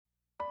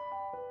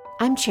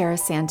I'm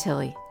Charis.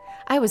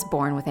 I was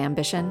born with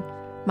ambition.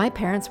 My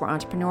parents were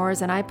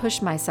entrepreneurs, and I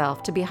pushed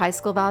myself to be high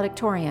school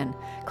valedictorian,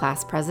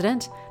 class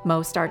president,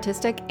 most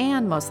artistic,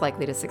 and most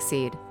likely to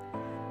succeed.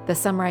 The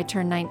summer I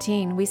turned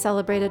 19, we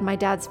celebrated my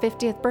dad's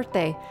 50th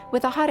birthday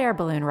with a hot air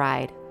balloon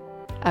ride.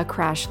 A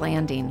crash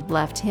landing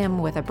left him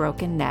with a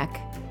broken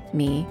neck,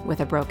 me with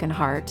a broken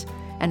heart,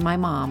 and my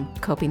mom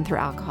coping through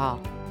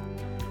alcohol.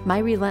 My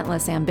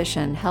relentless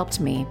ambition helped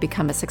me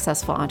become a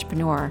successful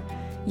entrepreneur,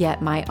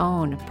 yet my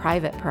own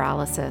private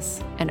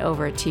paralysis and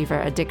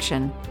overachiever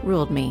addiction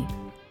ruled me.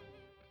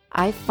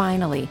 I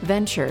finally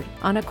ventured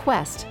on a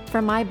quest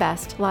for my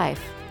best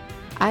life.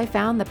 I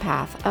found the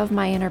path of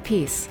my inner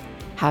peace,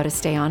 how to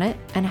stay on it,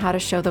 and how to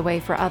show the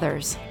way for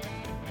others.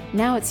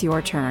 Now it's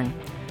your turn.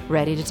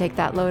 Ready to take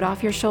that load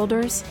off your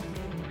shoulders?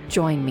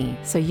 Join me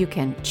so you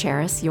can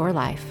cherish your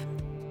life.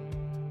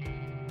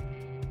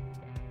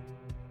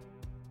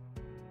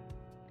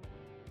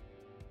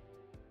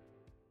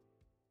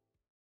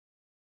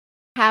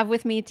 Have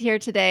with me here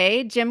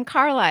today Jim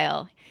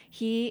Carlisle.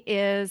 He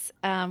is,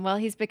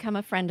 he's become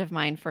a friend of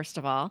mine, first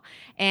of all,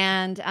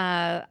 and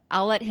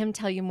I'll let him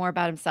tell you more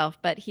about himself,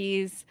 but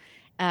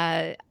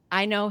I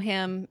know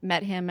him,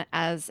 met him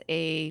as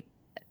a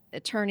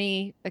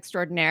attorney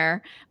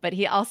extraordinaire, but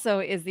he also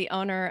is the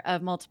owner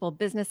of multiple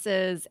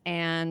businesses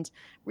and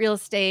real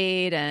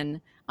estate and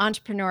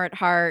entrepreneur at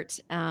heart,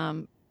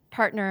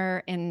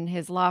 partner in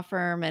his law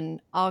firm and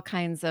all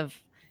kinds of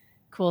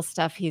cool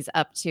stuff he's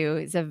up to.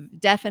 He's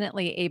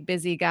definitely a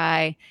busy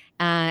guy,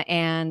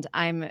 and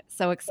I'm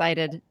so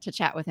excited to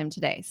chat with him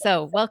today.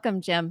 So,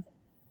 welcome, Jim.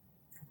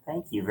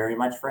 Thank you very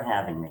much for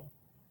having me.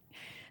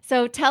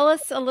 So, tell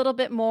us a little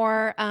bit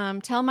more.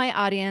 Tell my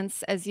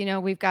audience, as you know,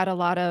 we've got a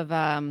lot of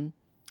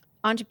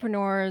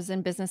entrepreneurs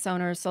and business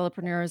owners,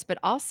 solopreneurs, but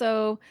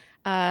also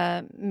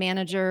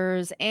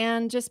managers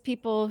and just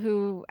people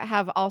who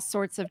have all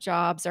sorts of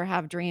jobs or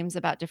have dreams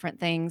about different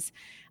things.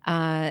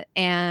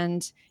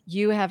 And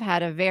you have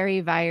had a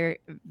very,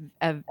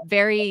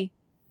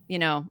 you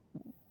know,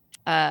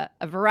 a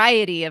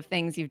variety of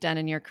things you've done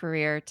in your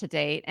career to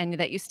date, and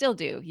that you still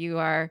do. You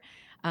are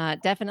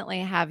definitely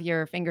have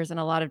your fingers in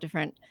a lot of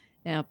different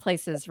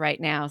places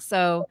right now.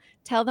 So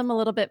tell them a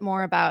little bit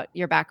more about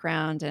your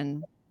background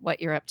and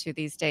what you're up to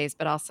these days,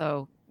 but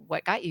also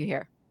what got you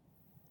here.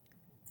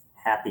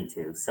 Happy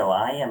to. So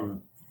I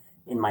am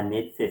in my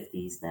mid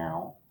 50s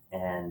now,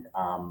 and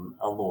I'm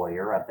a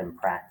lawyer. I've been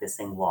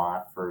practicing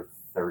law for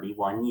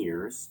 31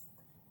 years,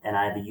 and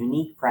I have a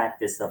unique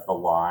practice of the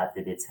law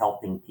that it's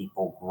helping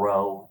people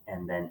grow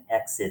and then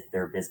exit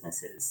their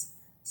businesses.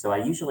 So I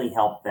usually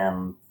help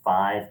them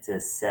 5 to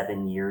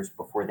 7 years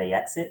before they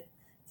exit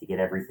to get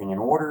everything in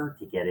order,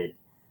 to get it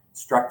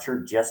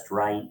structured just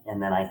right,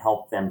 and then I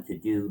help them to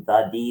do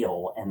the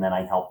deal, and then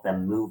I help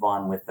them move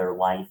on with their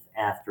life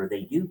after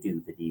they do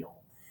the deal.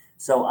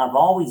 So I've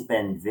always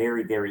been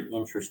very, very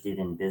interested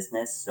in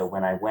business. So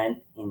when I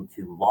went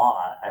into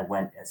law, I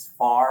went as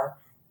far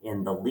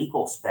in the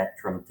legal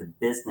spectrum to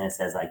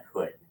business as I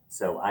could.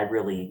 So I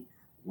really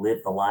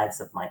live the lives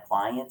of my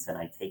clients, and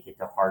I take it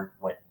to heart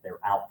what their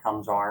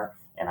outcomes are,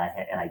 and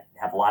I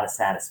have a lot of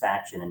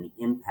satisfaction in the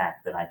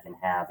impact that I can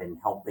have in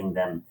helping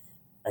them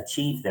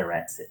achieve their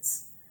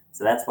exits.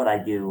 So that's what I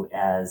do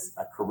as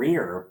a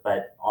career.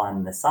 But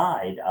on the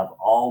side, I've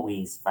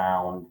always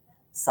found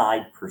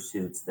side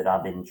pursuits that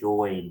I've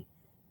enjoyed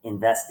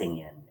investing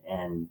in.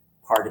 And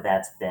part of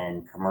that's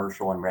been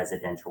commercial and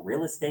residential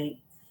real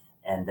estate.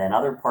 And then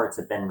other parts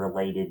have been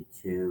related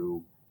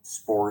to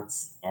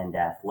sports and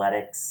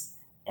athletics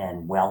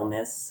and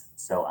wellness.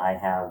 So I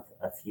have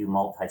a few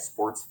multi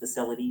sports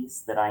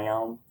facilities that I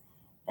own.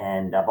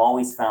 And I've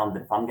always found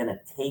that if I'm going to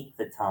take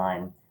the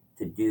time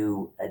to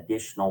do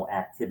additional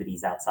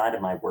activities outside of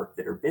my work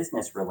that are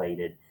business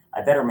related,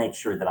 I better make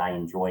sure that I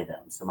enjoy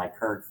them. So my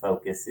current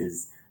focus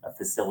is a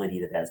facility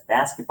that has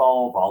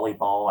basketball,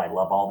 volleyball. I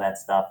love all that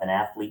stuff. An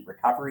athlete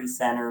recovery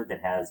center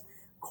that has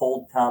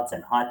cold tubs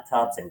and hot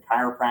tubs and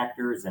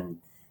chiropractors and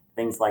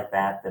things like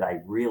that that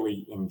I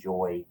really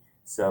enjoy.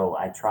 So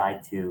I try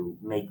to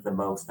make the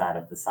most out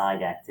of the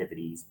side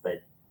activities,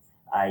 but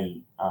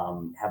I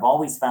have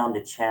always found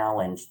a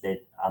challenge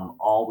that I'm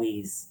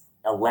always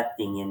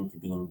electing into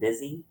being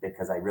busy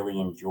because I really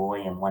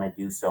enjoy and want to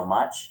do so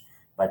much.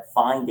 But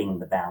finding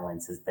the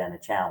balance has been a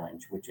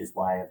challenge, which is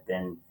why I've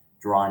been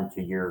drawn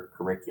to your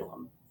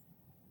curriculum.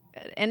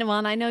 And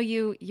I know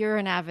you're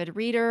an avid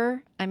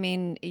reader. I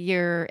mean,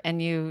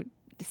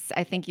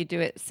 I think you do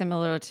it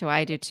similar to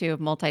I do too, of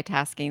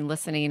multitasking,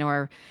 listening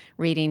or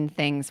reading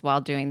things while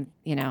doing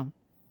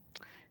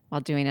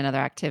another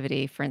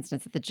activity, for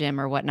instance, at the gym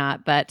or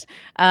whatnot. But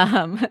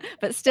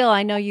still,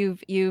 I know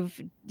you've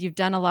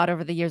done a lot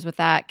over the years with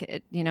that.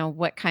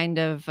 What kind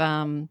of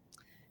uh,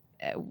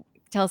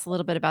 tell us a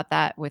little bit about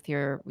that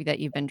that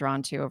you've been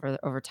drawn to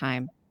over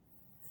time.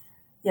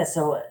 Yeah,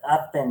 so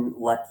I've been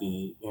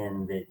lucky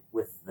in that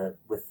with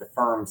the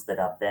firms that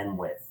I've been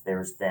with,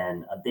 there's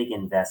been a big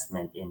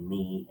investment in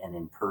me and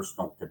in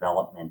personal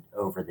development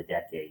over the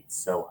decades.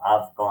 So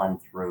I've gone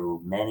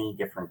through many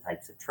different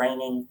types of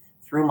training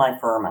through my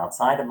firm,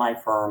 outside of my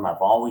firm,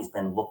 I've always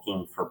been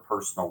looking for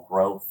personal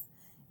growth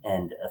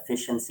and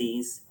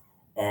efficiencies.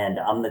 And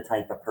I'm the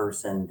type of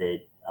person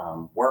that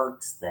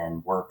works,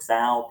 then works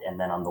out. And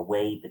then on the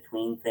way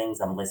between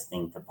things, I'm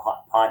listening to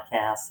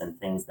podcasts and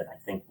things that I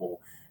think will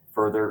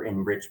further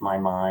enrich my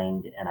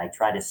mind. And I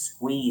try to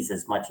squeeze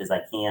as much as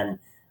I can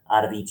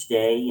out of each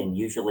day. And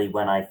usually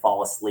when I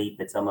fall asleep,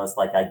 it's almost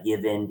like I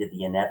give in to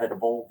the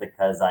inevitable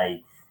because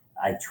I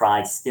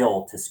try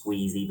still to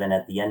squeeze even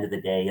at the end of the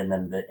day, and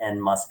then the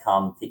end must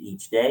come to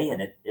each day, and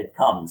it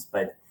comes.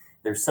 But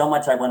there's so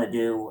much I want to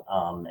do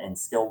and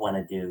still want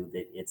to do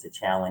that it's a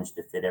challenge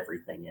to fit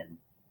everything in.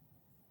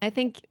 I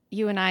think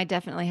you and I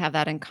definitely have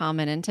that in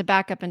common. And to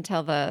back up and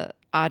tell the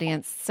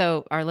audience,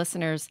 so our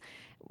listeners,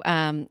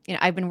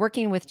 I've been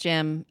working with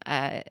Jim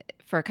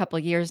for a couple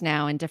of years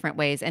now in different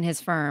ways, and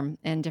his firm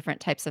in different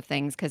types of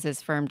things because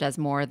his firm does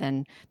more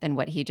than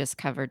what he just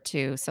covered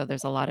too. So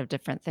there's a lot of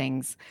different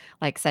things,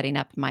 like setting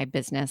up my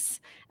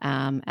business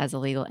as a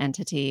legal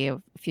entity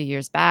a few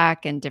years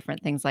back, and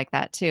different things like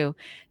that too.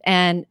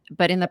 And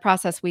but in the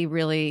process, we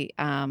really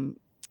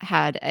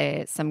had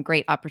some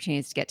great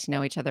opportunities to get to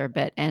know each other a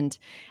bit, and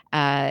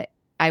uh,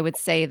 I would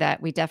say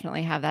that we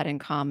definitely have that in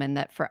common.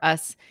 That for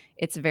us,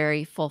 it's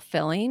very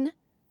fulfilling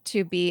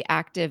to be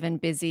active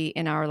and busy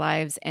in our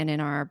lives and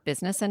in our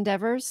business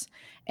endeavors.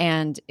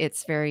 And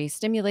it's very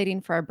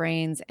stimulating for our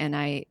brains. And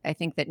I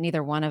think that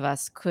neither one of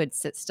us could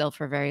sit still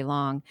for very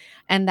long.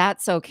 And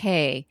that's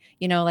okay.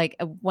 Like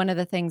one of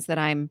the things that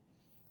I'm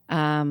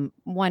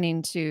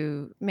wanting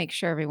to make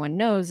sure everyone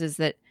knows is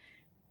that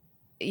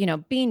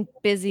being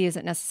busy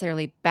isn't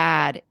necessarily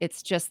bad.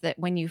 It's just that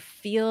when you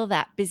feel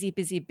that busy,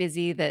 busy,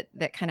 busy,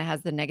 that kind of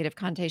has the negative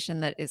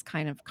connotation that is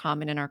kind of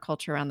common in our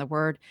culture around the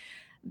word,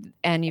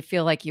 and you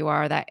feel like you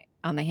are that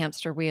on the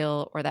hamster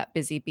wheel or that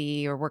busy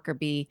bee or worker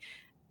bee,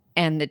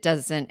 and it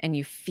doesn't, and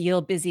you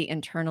feel busy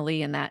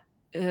internally in that,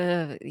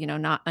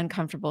 not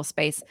uncomfortable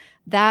space.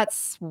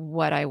 That's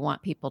what I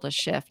want people to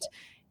shift.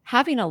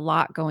 Having a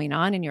lot going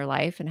on in your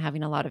life and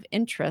having a lot of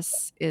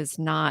interests is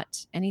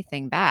not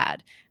anything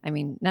bad. I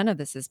mean, none of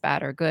this is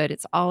bad or good.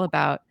 It's all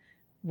about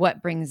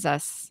what brings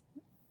us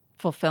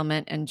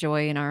fulfillment and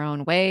joy in our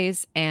own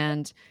ways,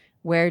 and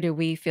where do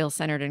we feel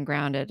centered and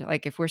grounded.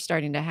 Like if we're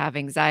starting to have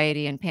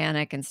anxiety and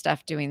panic and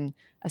stuff doing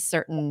a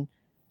certain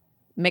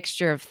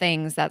mixture of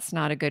things, that's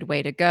not a good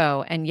way to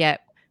go. And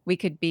yet we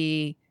could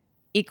be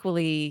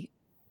equally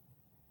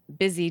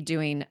busy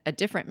doing a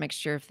different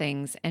mixture of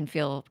things and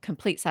feel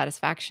complete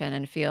satisfaction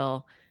and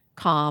feel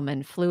calm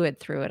and fluid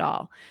through it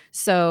all.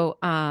 So,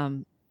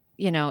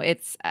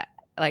 it's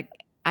like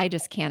I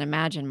just can't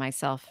imagine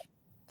myself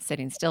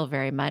sitting still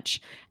very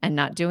much and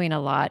not doing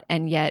a lot.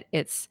 And yet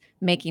it's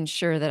making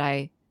sure that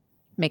I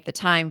make the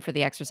time for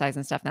the exercise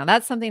and stuff. Now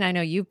that's something I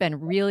know you've been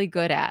really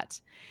good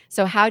at.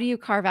 So how do you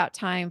carve out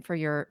time for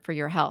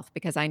your health?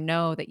 Because I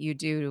know that you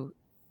do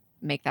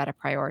make that a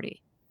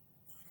priority.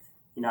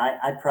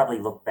 I'd probably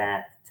look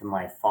back to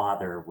my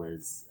father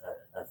was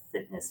a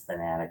fitness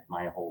fanatic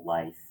my whole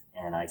life,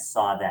 and I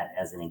saw that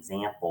as an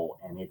example,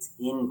 and it's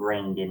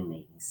ingrained in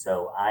me.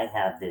 So I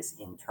have this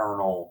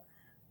internal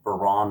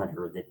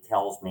barometer that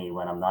tells me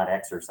when I'm not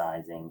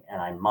exercising,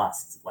 and I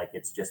must, like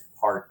it's just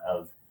part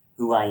of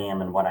who I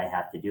am and what I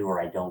have to do,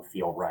 or I don't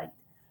feel right.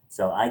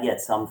 So I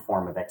get some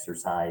form of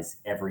exercise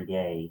every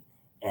day,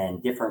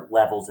 and different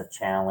levels of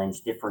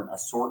challenge, different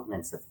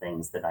assortments of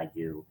things that I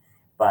do,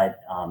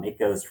 but it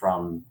goes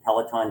from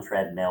Peloton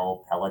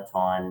treadmill,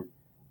 Peloton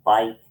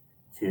bike,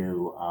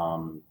 to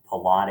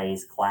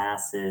Pilates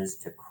classes,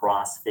 to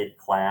CrossFit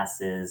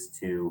classes,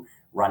 to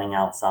running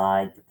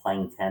outside, to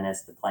playing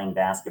tennis, to playing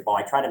basketball.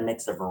 I try to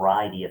mix a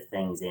variety of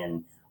things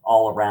in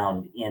all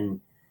around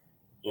in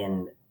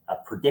a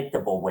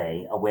predictable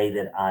way, a way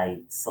that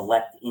I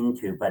select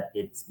into, but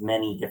it's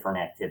many different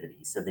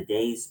activities. So the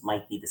days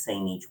might be the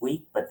same each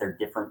week, but they're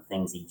different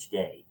things each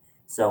day.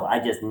 So I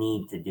just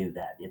need to do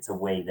that. It's a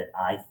way that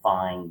I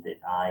find that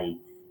I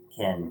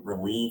can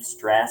relieve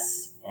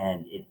stress,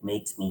 and it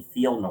makes me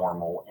feel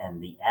normal.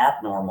 And the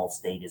abnormal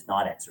state is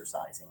not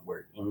exercising, where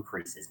it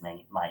increases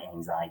my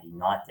anxiety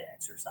not to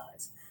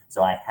exercise.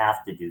 So I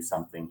have to do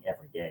something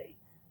every day.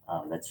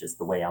 That's just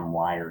the way I'm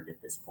wired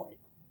at this point.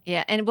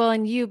 Yeah, and well,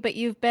 but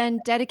you've been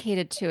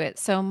dedicated to it.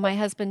 So my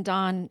husband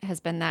Don has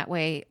been that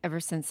way ever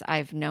since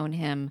I've known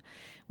him,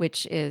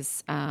 which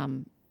is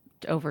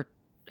over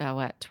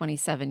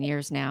 27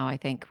 years now. I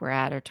think we're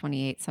at, or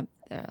 28, some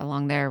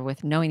along there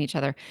with knowing each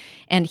other,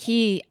 and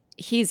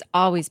he's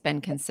always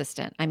been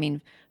consistent. I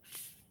mean,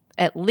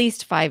 at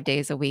least 5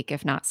 days a week,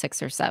 if not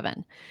six or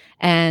seven,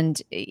 and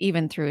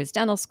even through his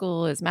dental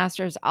school, his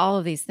master's, all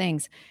of these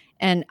things.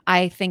 And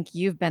I think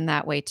you've been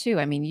that way too.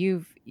 I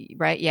mean,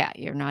 right? Yeah,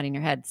 you're nodding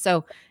your head.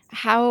 So,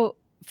 how,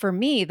 for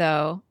me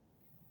though,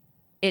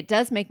 it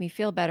does make me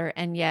feel better.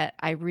 And yet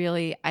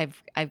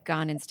I've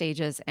gone in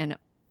stages. And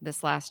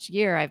this last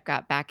year, I've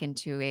got back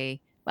into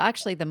well,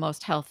 actually the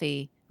most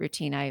healthy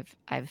routine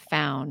I've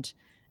found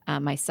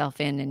myself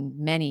in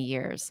many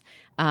years.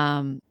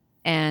 And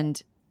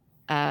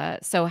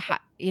so,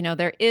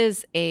 there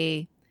is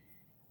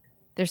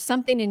There's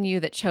something in you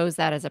that chose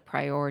that as a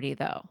priority,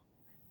 though,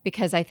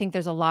 because I think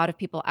there's a lot of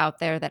people out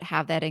there that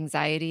have that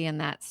anxiety and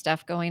that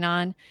stuff going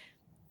on,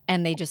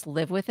 and they just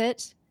live with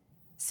it.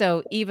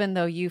 So even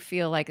though you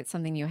feel like it's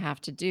something you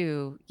have to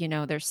do,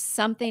 there's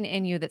something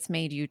in you that's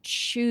made you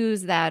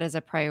choose that as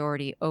a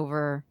priority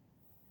over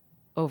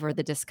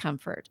the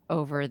discomfort,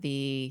 over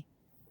the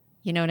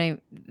what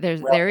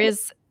Well, there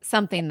is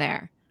something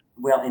there.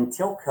 Well,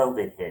 until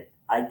COVID hit,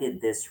 I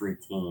did this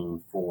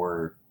routine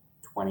for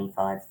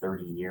 25,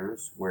 30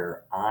 years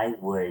where I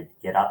would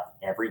get up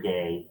every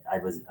day. I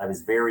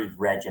was very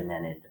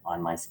regimented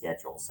on my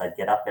schedule. So I'd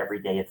get up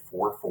every day at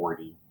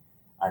 4:40.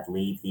 I'd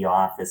leave the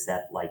office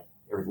at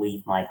or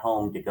leave my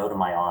home to go to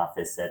my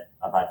office at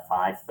about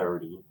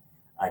 5:30.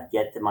 I'd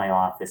get to my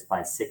office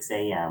by 6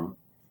 a.m.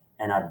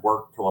 and I'd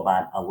work till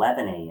about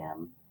 11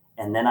 a.m.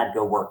 And then I'd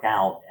go work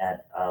out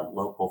at a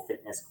local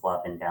fitness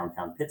club in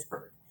downtown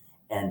Pittsburgh,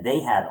 and they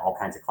had all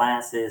kinds of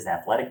classes,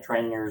 athletic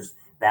trainers,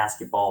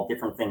 basketball,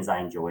 different things I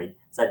enjoyed.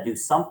 So I'd do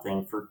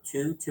something for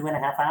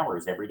 2.5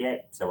 hours every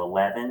day. So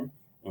 11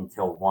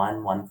 until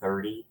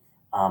 1:30.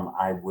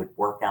 I would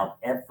work out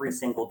every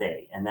single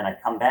day. And then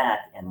I'd come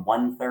back, and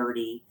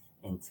 1:30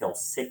 until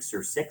 6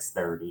 or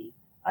 6:30,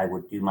 I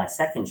would do my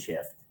second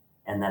shift,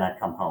 and then I'd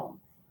come home.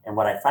 And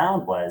what I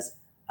found was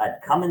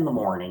I'd come in the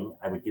morning,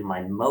 I would do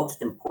my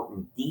most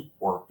important deep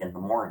work in the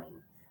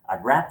morning.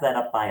 I'd wrap that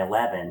up by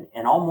 11,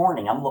 and all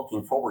morning I'm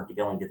looking forward to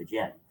going to the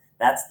gym.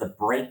 That's the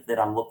break that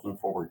I'm looking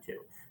forward to.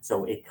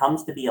 So it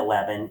comes to be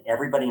 11.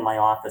 Everybody in my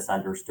office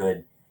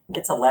understood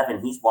it's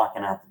 11. He's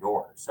walking out the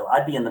door. So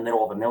I'd be in the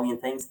middle of a million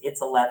things.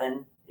 It's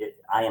 11.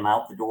 I am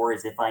out the door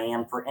as if I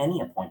am for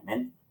any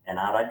appointment, and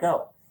out I'd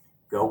go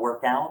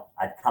work out.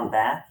 I'd come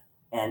back,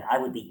 and I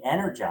would be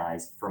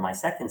energized for my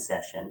second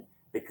session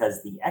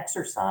because the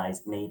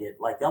exercise made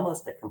it like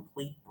almost a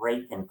complete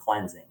break and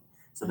cleansing.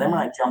 So then when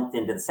Mhm. I jumped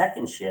into the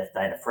second shift,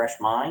 I had a fresh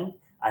mind.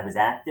 I was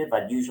active.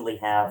 I'd usually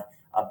have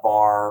a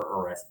bar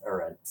or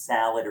a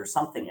salad or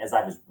something as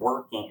I was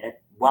working,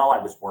 while I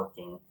was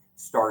working,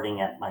 starting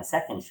at my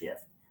second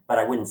shift. But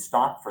I wouldn't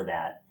stop for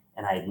that.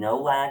 And I had no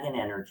lag in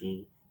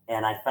energy.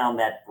 And I found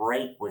that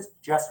break was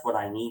just what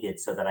I needed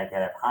so that I could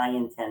have high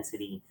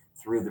intensity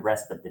through the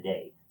rest of the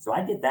day. So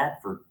I did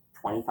that for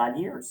 25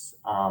 years,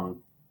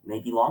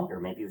 maybe longer.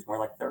 Maybe it was more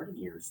like 30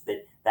 years.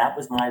 That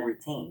was my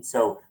routine.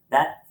 So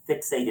that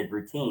fixated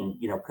routine,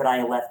 could I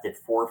have left at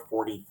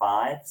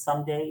 4:45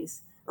 some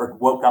days or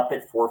woke up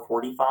at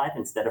 4:45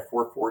 instead of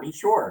 4:40?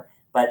 Sure,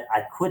 but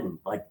I couldn't.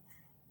 Like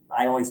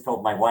I always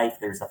told my wife,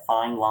 there's a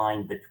fine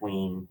line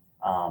between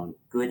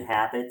good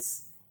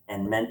habits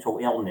and mental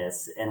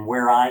illness. And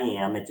where I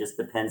am, it just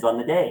depends on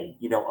the day,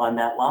 on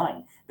that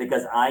line,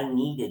 because I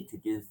needed to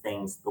do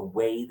things the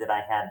way that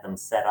I had them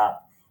set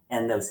up.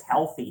 And those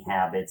healthy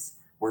habits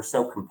were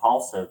so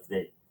compulsive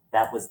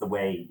that was the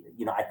way,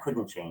 I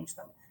couldn't change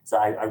them. So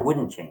I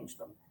wouldn't change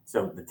them.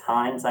 So the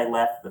times I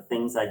left, the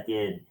things I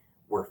did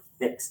were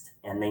fixed,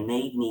 and they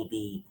made me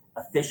be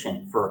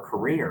efficient for a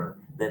career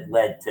that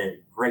led to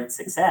great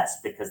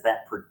success because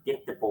that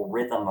predictable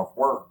rhythm of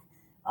work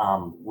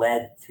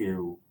led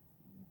to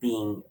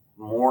being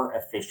more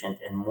efficient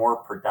and more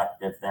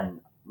productive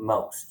than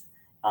most.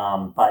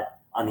 But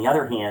on the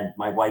other hand,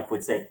 my wife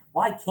would say,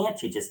 why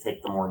can't you just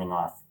take the morning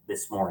off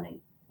this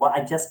morning? Well,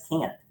 I just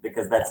can't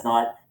because that's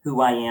not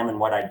who I am and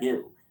what I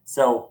do.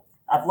 So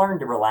I've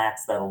learned to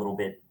relax that a little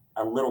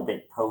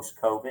bit post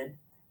COVID,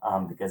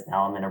 because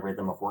now I'm in a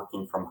rhythm of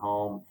working from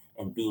home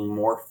and being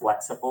more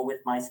flexible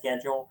with my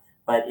schedule.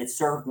 But it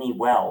served me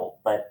well.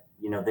 But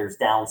there's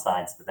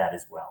downsides to that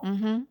as well.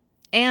 Mhm.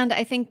 And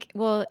I think,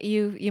 well,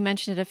 you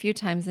mentioned it a few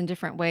times in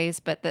different ways,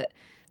 but that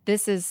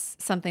this is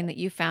something that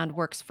you found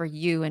works for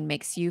you and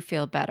makes you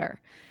feel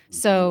better. Mhm.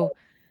 So,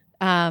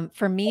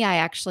 for me, I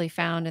actually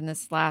found in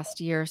this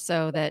last year or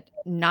so that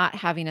not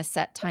having a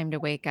set time to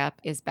wake up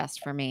is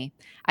best for me.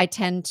 I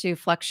tend to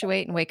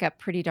fluctuate and wake up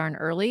pretty darn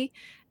early.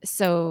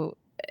 So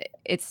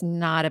it's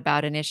not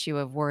about an issue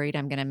of worried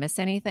I'm going to miss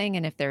anything.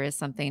 And if there is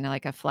something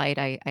like a flight,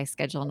 I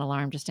schedule an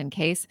alarm just in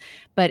case.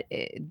 But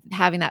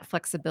having that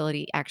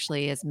flexibility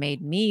actually has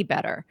made me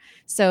better.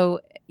 So,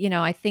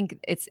 I think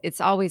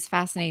it's always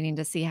fascinating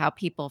to see how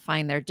people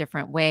find their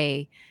different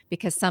way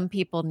because some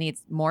people need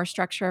more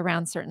structure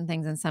around certain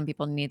things and some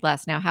people need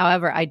less. Now,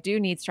 however, I do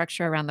need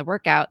structure around the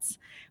workouts,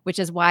 which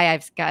is why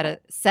I've got a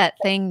set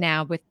thing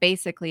now with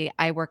basically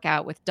I work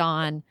out with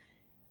Don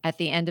at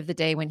the end of the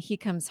day when he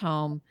comes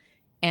home,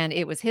 and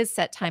it was his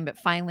set time, but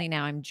finally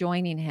now I'm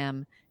joining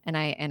him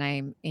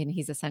and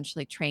he's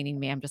essentially training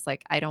me. I'm just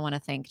like, I don't want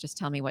to think, just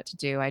tell me what to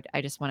do.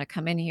 I just want to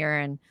come in here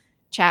and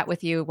chat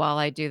with you while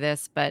I do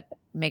this, but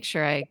make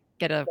sure I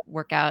get a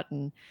workout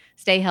and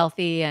stay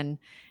healthy and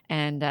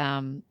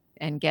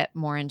get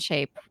more in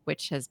shape,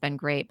 which has been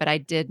great. But I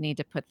did need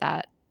to put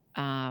that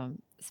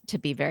to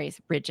be very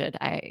rigid.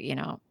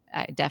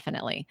 I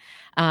definitely.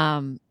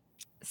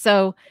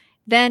 So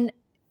then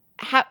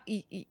how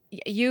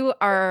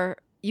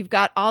you've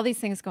got all these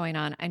things going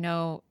on. I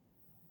know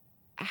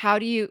how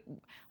do you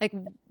like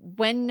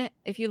when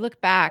if you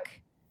look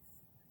back,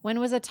 When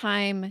was a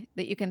time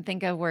that you can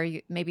think of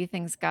where maybe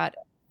things got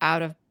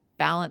out of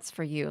balance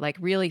for you, like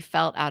really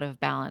felt out of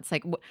balance?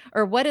 Like,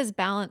 or what is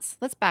balance?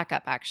 Let's back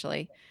up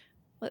actually.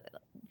 What,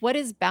 what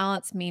does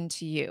balance mean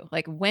to you?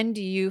 Like, when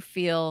do you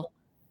feel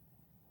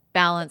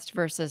balanced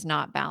versus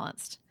not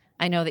balanced?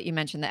 I know that you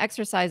mentioned the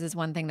exercise is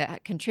one thing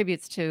that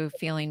contributes to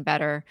feeling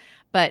better,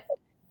 but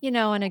in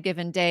a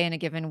given day, in a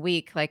given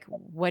week, like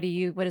what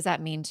does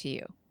that mean to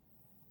you?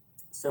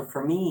 So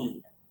for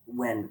me,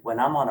 when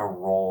I'm on a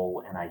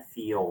roll and I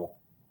feel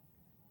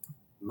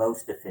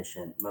most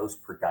efficient,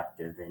 most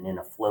productive, and in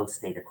a flow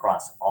state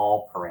across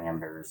all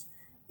parameters,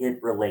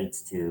 it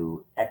relates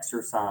to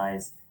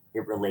exercise,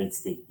 it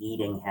relates to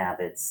eating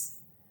habits,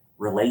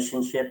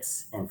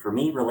 relationships, and for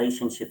me,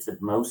 relationships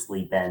have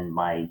mostly been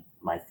my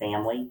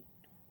family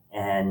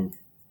and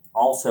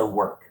also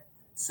work.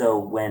 So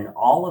when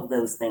all of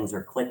those things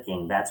are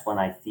clicking, that's when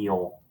I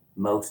feel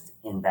most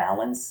in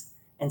balance.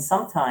 And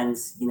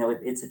sometimes,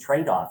 it's a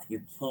trade off.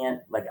 You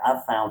can't, like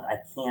I've found, I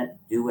can't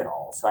do it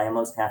all. So I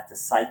almost have to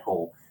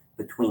cycle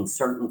between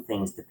certain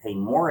things to pay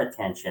more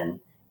attention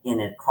in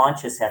a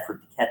conscious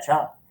effort to catch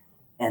up.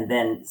 And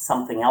then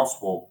something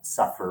else will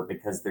suffer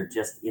because there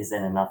just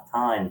isn't enough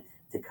time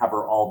to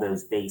cover all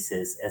those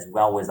bases as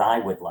well as I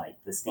would like,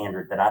 the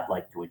standard that I'd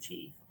like to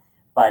achieve.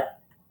 But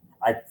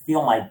I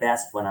feel my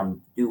best when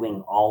I'm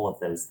doing all of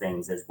those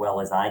things as well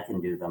as I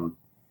can do them.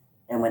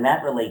 And when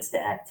that relates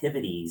to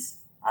activities,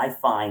 I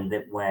find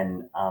that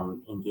when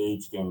I'm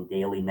engaged in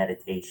daily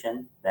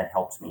meditation, that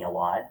helps me a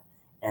lot.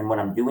 And when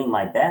I'm doing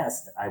my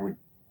best, I would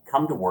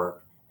come to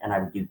work and I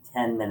would do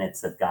 10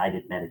 minutes of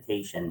guided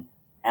meditation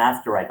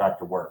after I got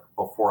to work,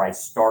 before I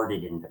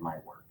started into my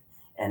work.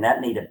 And that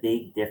made a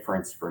big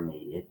difference for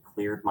me. It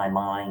cleared my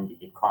mind,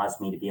 it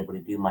caused me to be able to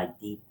do my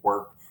deep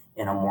work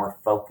in a more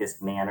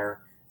focused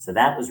manner. So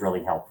that was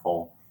really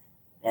helpful.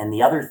 And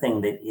the other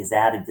thing that is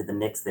added to the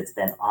mix that's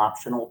been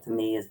optional to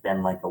me has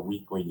been like a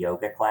weekly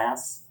yoga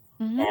class.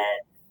 Mhm.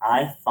 And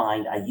I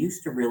find I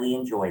used to really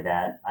enjoy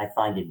that. I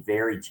find it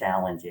very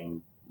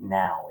challenging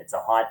now. It's a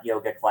hot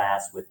yoga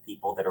class with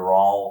people that are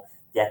all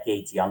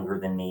decades younger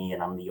than me,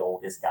 and I'm the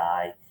oldest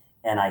guy.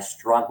 And I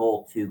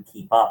struggle to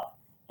keep up.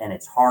 And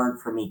it's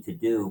hard for me to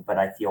do, but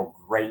I feel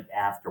great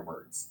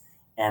afterwards.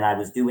 And I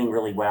was doing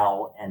really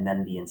well. And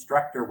then the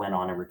instructor went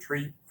on a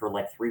retreat for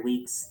like 3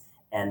 weeks,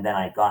 and then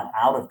I got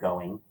out of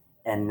going,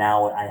 and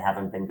now I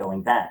haven't been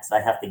going back. So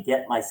I have to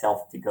get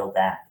myself to go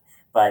back.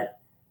 But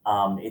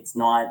it's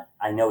not,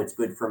 I know it's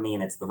good for me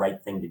and it's the right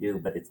thing to do,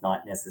 but it's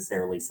not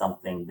necessarily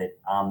something that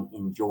I'm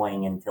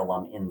enjoying until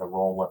I'm in the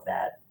role of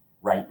that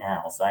right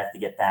now. So I have to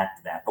get back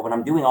to that. But when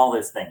I'm doing all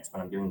those things,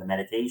 when I'm doing the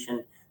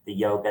meditation, the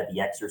yoga,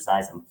 the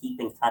exercise, I'm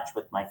keeping touch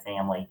with my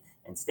family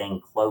and staying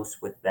close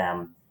with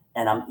them,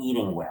 and I'm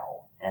eating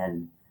well.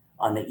 And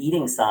on the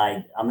eating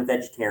side, I'm a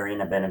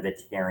vegetarian. I've been a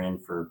vegetarian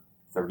for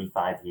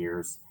 35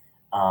 years.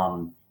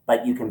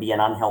 But you can be an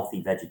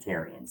unhealthy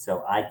vegetarian.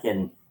 So I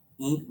can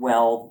eat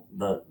well,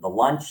 the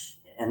lunch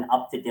and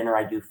up to dinner,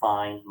 I do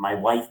fine. My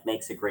wife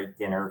makes a great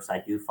dinner, so I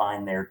do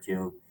fine there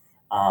too.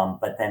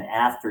 But then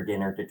after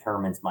dinner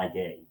determines my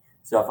day.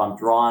 So if I'm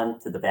drawn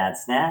to the bad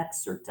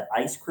snacks or to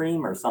ice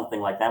cream or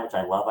something like that, which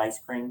I love ice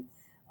cream,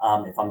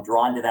 if I'm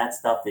drawn to that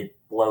stuff, it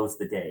blows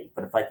the day.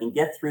 But if I can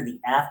get through the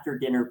after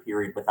dinner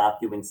period without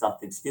doing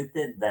something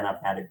stupid, then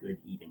I've had a good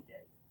eating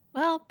day.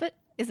 Well, but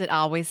is it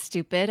always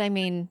stupid? I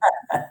mean,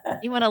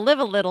 you want to live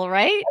a little,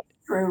 right?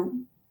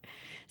 True.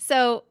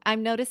 So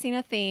I'm noticing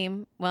a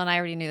theme. Well, and I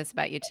already knew this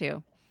about you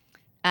too.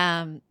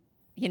 Um,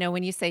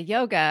 when you say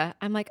yoga,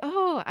 I'm like,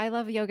 oh, I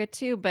love yoga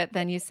too. But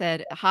then you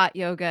said hot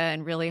yoga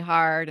and really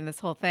hard and this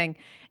whole thing.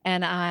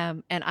 And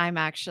I'm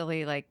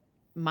actually like,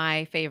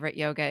 my favorite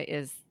yoga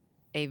is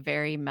a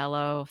very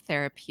mellow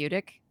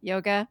therapeutic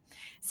yoga.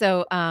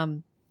 So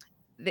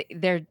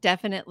they're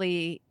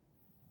definitely,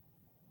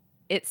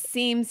 it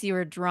seems you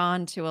were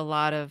drawn to a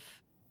lot of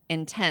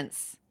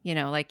intense,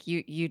 like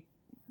you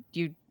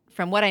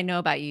from what I know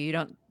about you, you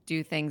don't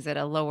do things at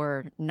a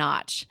lower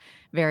notch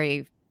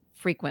very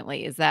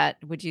frequently.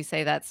 Would you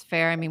say that's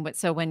fair? I mean,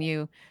 so when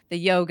the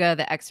yoga,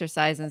 the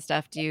exercise and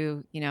stuff,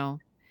 are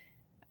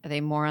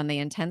they more on the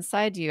intense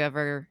side? Do you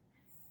ever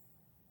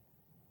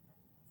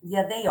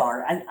Yeah, they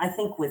are. I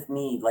think with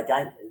me,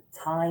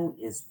 time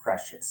is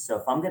precious. So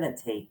if I'm gonna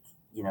take,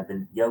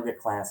 the yoga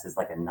class is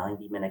like a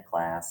 90-minute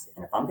class,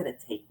 and if I'm gonna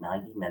take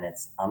 90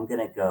 minutes, I'm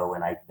gonna go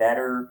and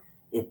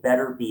it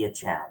better be a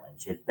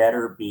challenge. It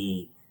better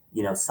be,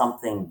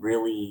 something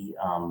really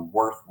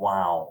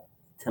worthwhile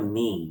to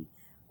me,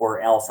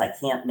 or else I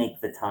can't make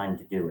the time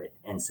to do it.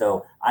 And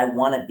so I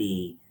wanna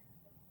be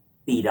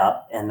beat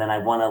up, and then I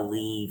wanna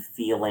leave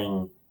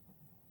feeling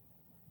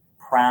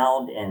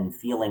proud and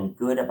feeling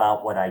good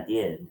about what I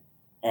did.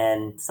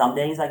 And some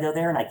days I go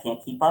there and I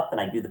can't keep up and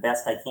I do the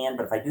best I can.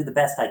 But if I do the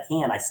best I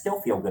can, I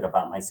still feel good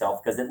about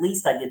myself because at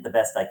least I did the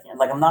best I can.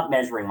 Like I'm not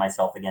measuring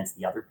myself against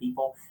the other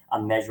people.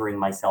 I'm measuring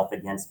myself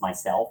against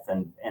myself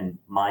and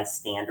my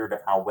standard of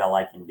how well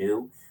I can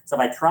do. So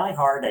if I try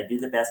hard, I do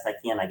the best I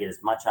can, I get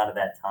as much out of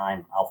that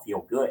time, I'll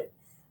feel good.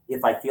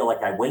 if I feel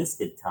like I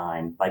wasted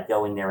time by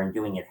going there and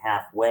doing it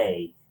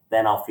halfway,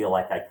 then I'll feel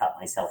like I cut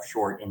myself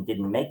short and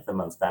didn't make the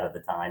most out of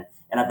the time.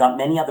 And I've got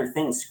many other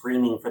things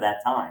screaming for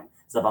that time.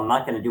 So if I'm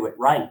not going to do it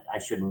right, I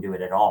shouldn't do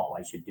it at all.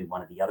 I should do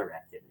one of the other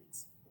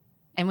activities.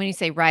 And when you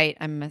say right,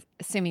 I'm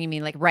assuming you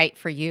mean like right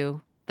for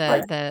you,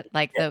 Right.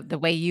 Yeah. the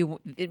way you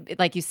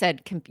like you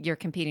said, you're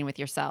competing with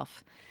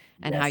yourself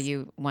and how Yes.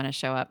 you want to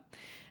show up.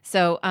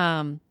 So,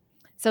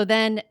 so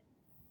then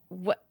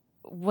what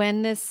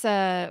when this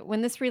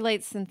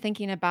relates and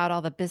thinking about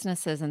all the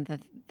businesses and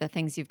the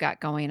things you've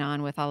got going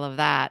on with all of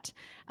that,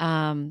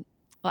 well,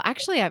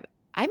 actually,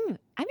 I'm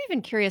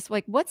even curious,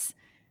 like what's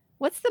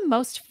the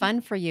most fun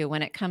for you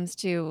when it comes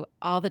to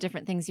all the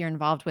different things you're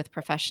involved with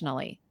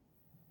professionally?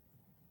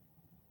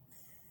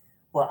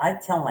 Well, I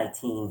tell my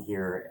team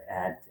here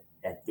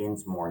at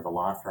Dinsmore, the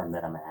law firm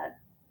that I'm at,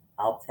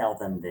 I'll tell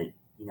them that,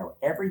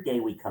 every day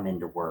we come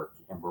into work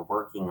and we're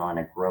working on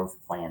a growth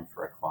plan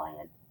for a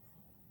client,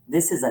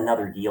 this is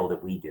another deal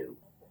that we do.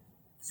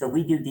 So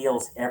we do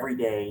deals every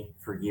day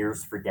for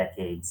years, for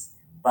decades,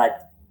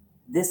 but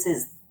this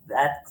is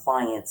that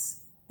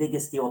client's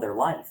biggest deal of their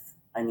life.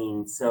 I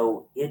mean,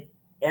 so it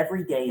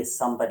every day is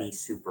somebody's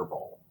Super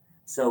Bowl.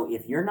 So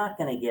if you're not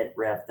going to get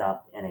revved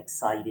up and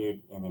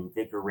excited and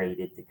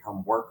invigorated to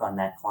come work on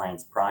that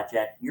client's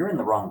project, you're in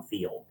the wrong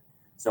field.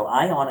 So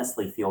I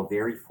honestly feel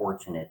very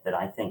fortunate that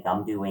I think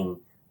I'm doing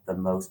the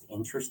most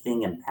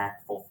interesting,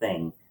 impactful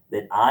thing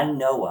that I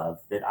know of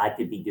that I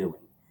could be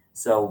doing.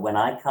 So when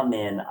I come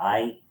in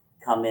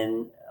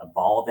a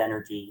ball of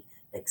energy,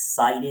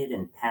 excited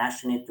and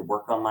passionate to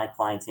work on my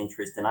clients'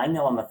 interest. And I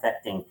know I'm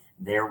affecting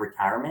their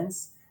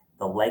retirements,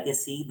 the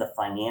legacy, the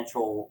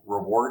financial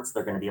rewards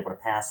they're going to be able to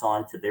pass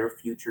on to their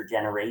future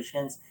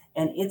generations.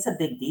 And it's a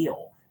big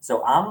deal.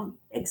 So I'm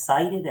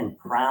excited and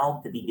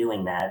proud to be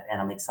doing that.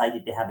 And I'm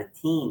excited to have a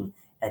team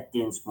at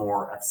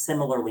Dinsmore of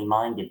similarly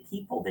minded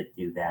people that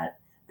do that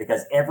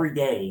because every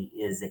day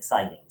is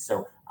exciting.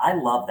 So I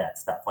love that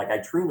stuff. Like I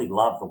truly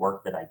love the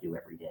work that I do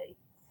every day.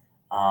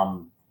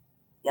 Um,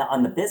 yeah,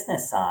 on the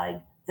business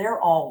side, they're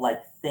all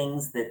like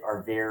things that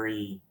are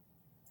very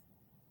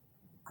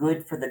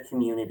good for the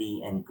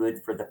community and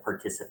good for the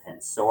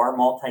participants. So our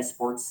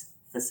multi-sports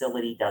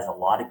facility does a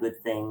lot of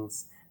good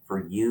things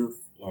for youth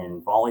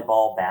in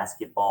volleyball,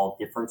 basketball,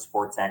 different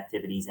sports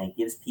activities, and it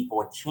gives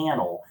people a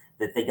channel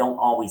that they don't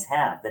always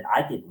have that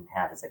I didn't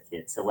have as a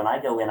kid. So when I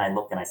go in, I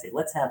look and I say,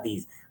 let's have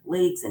these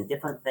leagues and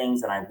different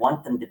things, and I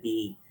want them to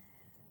be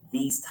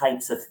these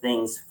types of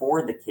things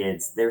for the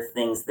kids. They're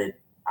things that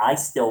I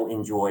still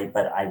enjoy,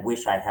 but I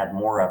wish I had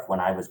more of when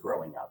I was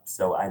growing up.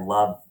 So I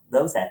love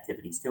those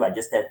activities too.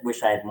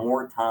 Wish I had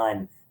more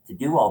time to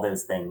do all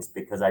those things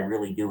because I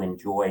really do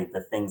enjoy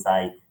the things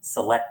I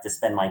select to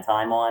spend my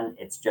time on.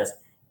 It's just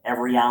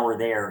every hour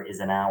there is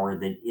an hour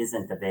that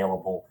isn't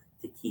available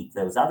to keep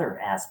those other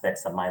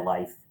aspects of my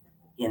life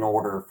in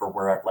order for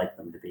where I'd like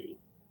them to be.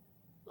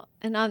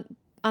 And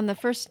on the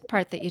first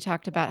part that you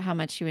talked about how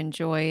much you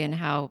enjoy and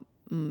how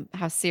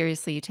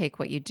seriously you take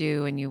what you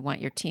do and you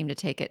want your team to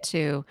take it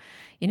too,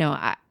 you know,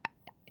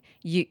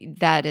 you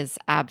that is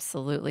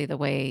absolutely the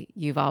way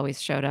you've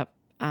always showed up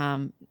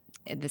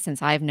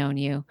since I've known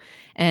you.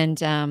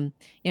 And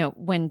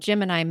when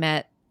Jim and I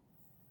met,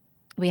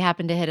 we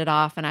happened to hit it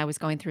off, and I was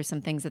going through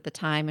some things at the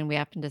time, and we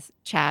happened to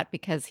chat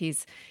because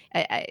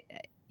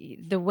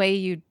the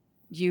way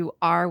you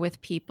are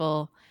with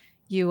people,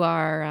 you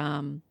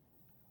are.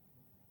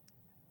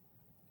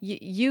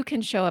 You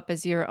can show up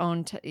as your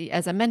own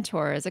as a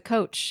mentor, as a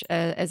coach,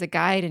 as a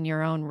guide in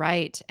your own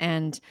right,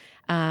 and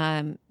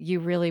you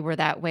really were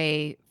that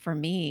way for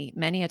me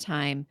many a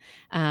time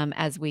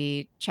as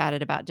we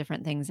chatted about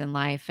different things in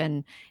life,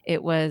 and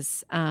it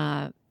was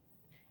I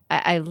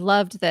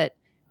loved that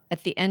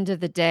at the end of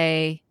the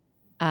day,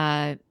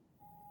 uh,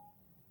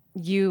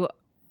 you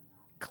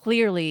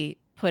clearly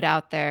put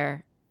out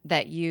there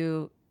that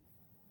you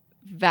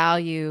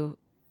value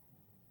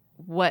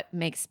what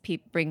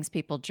brings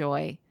people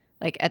joy,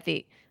 like, at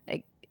the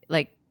like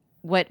like,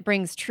 what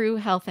brings true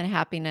health and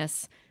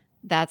happiness,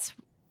 that's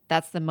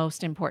that's the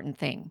most important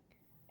thing,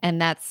 and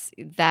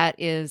that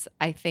is,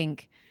 I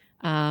think,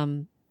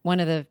 one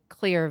of the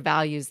clear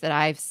values that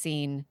I've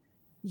seen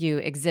you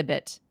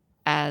exhibit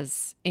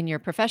as in your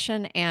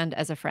profession and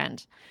as a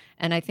friend,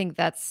 and I think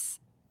that's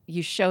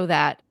you show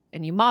that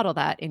and you model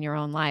that in your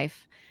own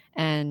life,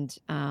 and,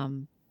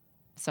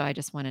 so I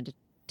just wanted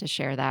to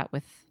share that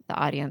with the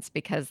audience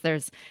because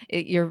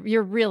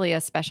you're really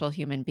a special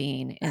human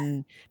being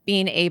in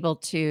being able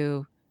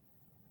to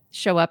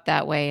show up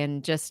that way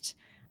and just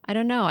I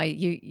don't know,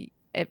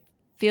 it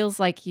feels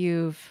like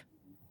you've,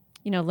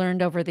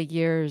 learned over the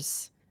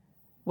years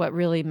what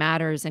really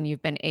matters and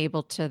you've been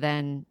able to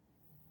then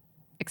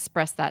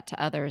express that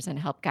to others and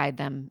help guide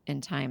them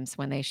in times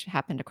when they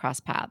happen to cross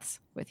paths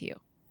with you.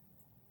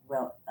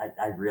 Well,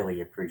 I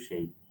really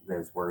appreciate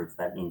those words.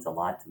 That means a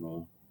lot to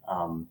me.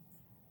 Um,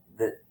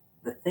 the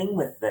the thing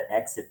with the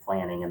exit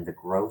planning and the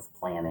growth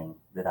planning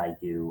that I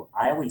do,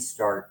 I always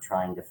start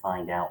trying to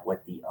find out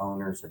what the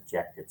owner's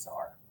objectives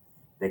are.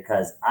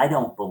 because I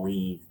don't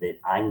believe that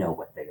I know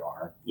what they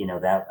are. You know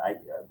that I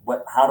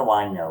what how do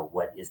I know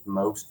what is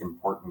most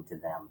important to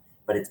them?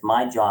 But it's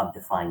my job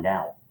to find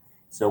out.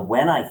 So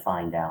when I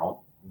find out,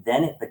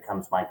 then it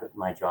becomes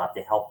my job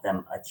to help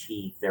them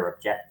achieve their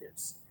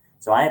objectives.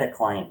 So I had a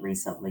client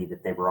recently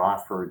that they were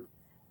offered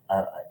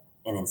a,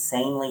 an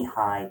insanely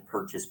high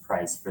purchase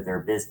price for their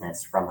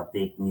business from a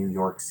big New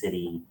York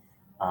City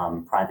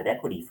private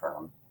equity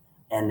firm.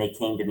 And they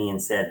came to me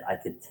and said, I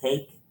could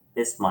take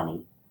this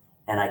money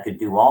and I could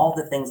do all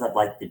the things I'd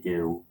like to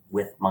do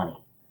with money.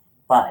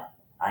 But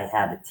I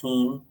have a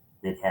team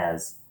that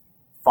has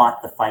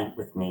fought the fight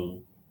with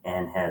me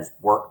and has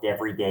worked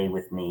every day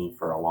with me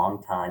for a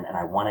long time, and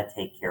I want to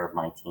take care of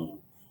my team.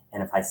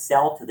 And if I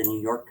sell to the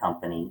New York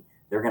company,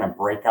 they're going to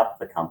break up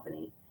the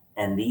company,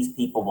 and these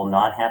people will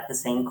not have the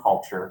same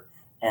culture,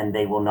 and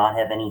they will not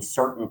have any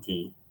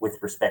certainty with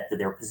respect to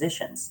their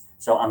positions.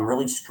 So I'm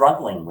really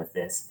struggling with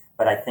this,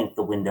 but I think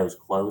the window's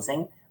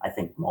closing. I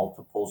think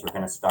multiples are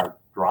going to start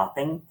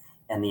dropping,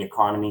 and the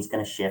economy is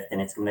going to shift,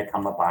 and it's going to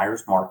become a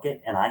buyer's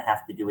market, and I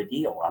have to do a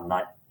deal. I'm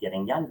not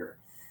getting younger.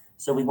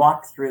 So we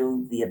walked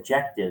through the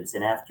objectives,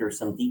 and after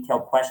some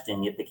detailed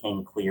questioning, it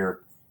became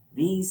clear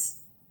these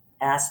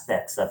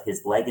aspects of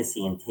his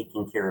legacy and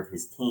taking care of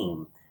his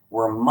team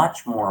were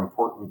much more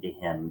important to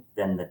him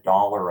than the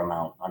dollar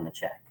amount on the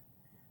check.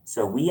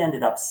 So we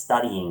ended up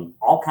studying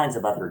all kinds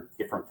of other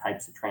different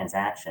types of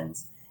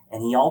transactions,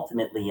 and he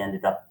ultimately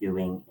ended up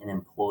doing an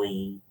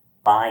employee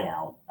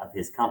buyout of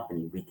his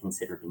company. We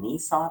considered an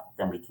ESOP,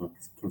 then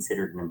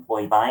considered an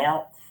employee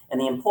buyout,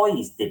 and the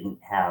employees didn't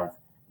have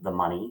the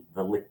money,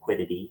 the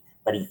liquidity,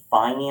 but he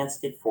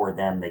financed it for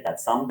them. They got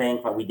some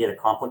bank, but we did a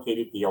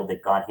complicated deal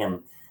that got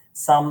him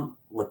some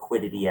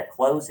liquidity at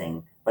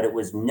closing, but it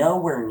was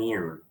nowhere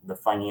near the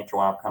financial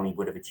outcome he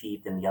would have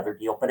achieved in the other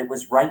deal, but it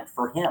was right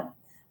for him.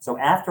 So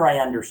after I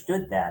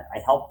understood that, I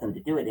helped him to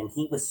do it. And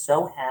he was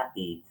so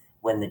happy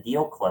when the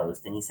deal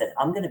closed. And he said,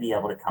 I'm going to be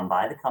able to come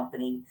by the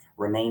company,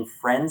 remain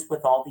friends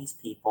with all these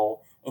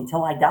people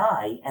until I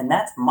die. And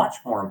that's much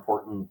more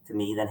important to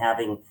me than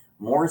having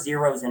more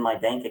zeros in my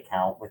bank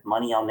account with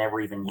money I'll never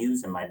even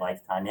use in my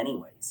lifetime,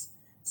 anyways.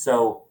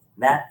 So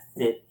that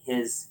fit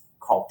his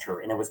culture.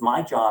 And it was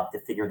my job to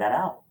figure that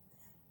out.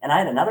 And I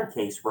had another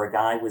case where a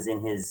guy was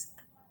in his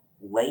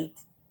late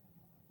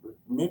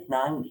mid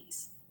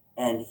 90s,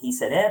 and he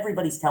said,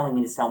 everybody's telling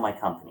me to sell my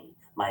company.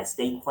 My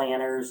estate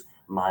planners,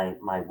 my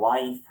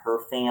wife, her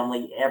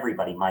family,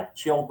 everybody, my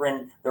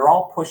children, they're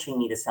all pushing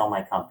me to sell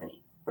my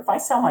company. But if I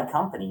sell my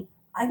company,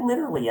 I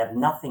literally have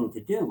nothing to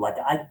do.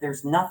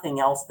 There's nothing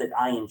else that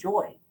I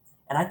enjoy.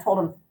 And I told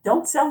him,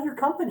 don't sell your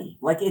company.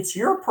 Like, it's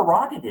your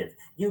prerogative.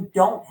 You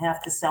don't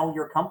have to sell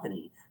your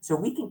company. So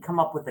we can come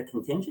up with a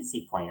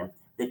contingency plan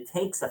that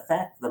takes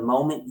effect the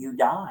moment you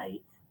die.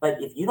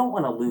 But if you don't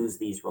want to lose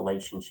these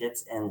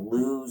relationships and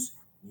lose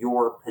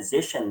your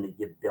position that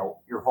you've built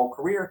your whole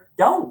career,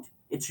 don't.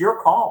 It's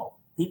your call.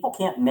 People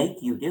can't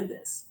make you do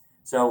this.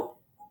 So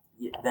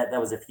that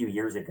was a few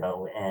years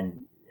ago,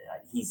 and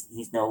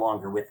he's no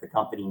longer with the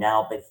company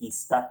now, but he's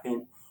stuck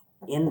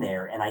in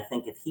there. And I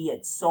think if he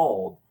had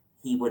sold,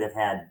 he would have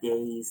had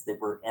days that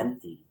were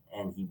empty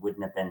and he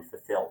wouldn't have been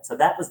fulfilled. So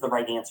that was the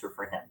right answer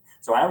for him.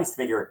 So I always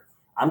figure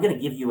I'm going to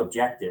give you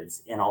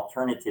objectives and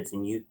alternatives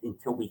and you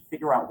until we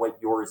figure out what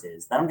yours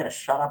is. Then I'm going to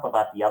shut up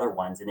about the other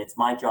ones. And it's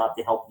my job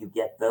to help you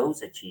get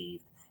those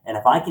achieved. And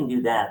if I can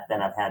do that,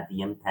 then I've had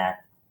the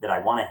impact that I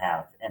want to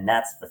have. And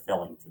that's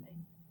fulfilling to me.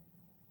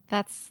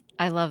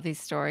 I love these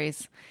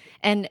stories.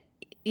 And,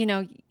 you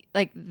know,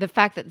 like the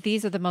fact that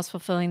these are the most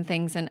fulfilling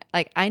things. And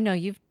like, I know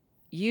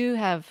you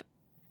have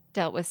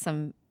dealt with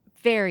some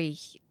very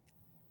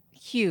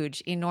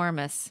huge,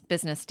 enormous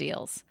business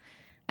deals.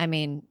 I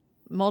mean,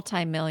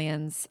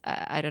 multi-millions.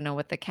 I don't know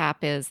what the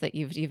cap is that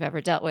you've ever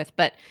dealt with,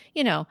 but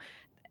you know,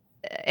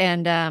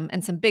 and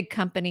some big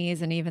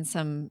companies and even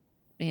some,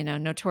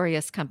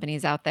 notorious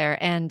companies out there.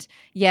 And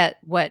yet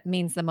what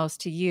means the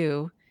most to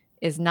you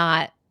is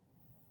not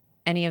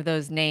any of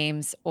those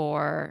names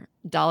or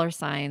dollar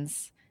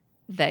signs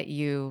that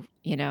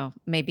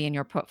maybe in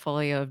your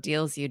portfolio of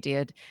deals you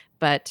did,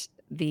 but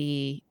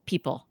the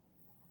people,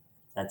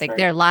 That's like right.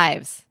 their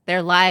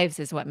lives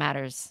is what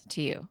matters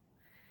to you.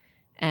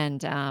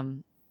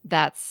 And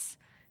that's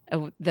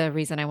the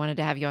reason I wanted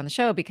to have you on the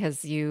show,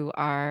 because you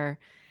are,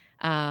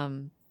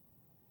 um,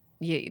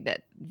 you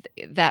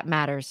that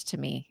matters to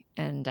me,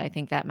 and I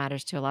think that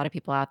matters to a lot of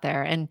people out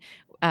there. And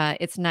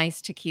it's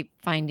nice to keep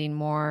finding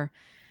more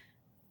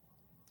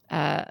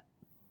uh,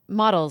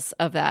 models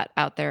of that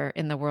out there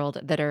in the world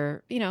that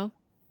are,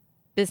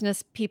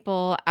 business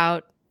people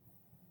out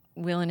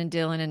wheeling and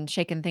dealing and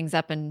shaking things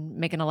up and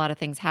making a lot of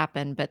things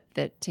happen, but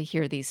that to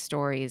hear these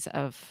stories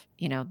of,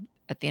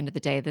 at the end of the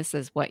day, this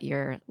is what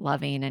you're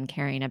loving and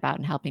caring about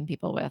and helping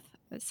people with.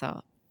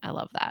 So I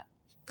love that.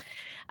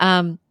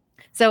 Um,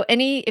 so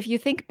if you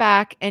think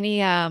back,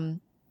 what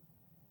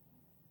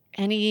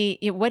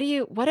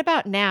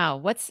about now?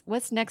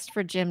 What's next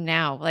for Jim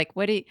now? Like,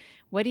 what do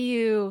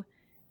you,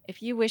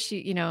 if you wish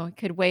you,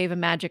 could wave a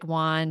magic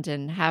wand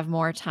and have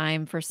more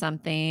time for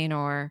something,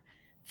 or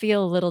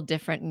feel a little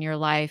different in your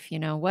life,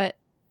 what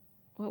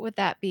would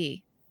that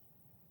be?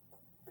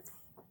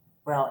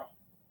 Well,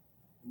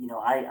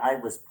 I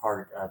was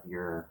part of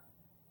your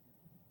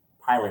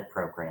pilot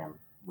program,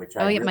 which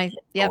I Oh, yeah, really my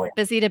yep, enjoyed.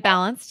 busy to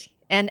balanced.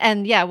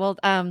 And yeah, well,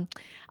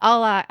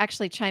 I'll,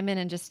 actually chime in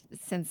and just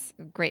since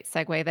great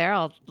segue there,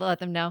 I'll let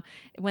them know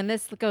when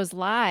this goes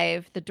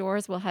live, the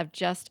doors will have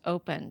just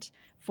opened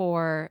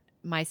for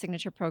my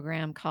signature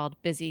program called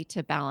Busy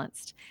to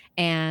Balanced.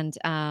 And,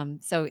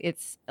 so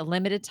it's a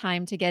limited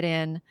time to get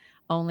in,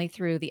 only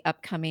through the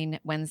upcoming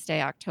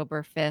Wednesday,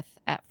 October 5th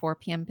at 4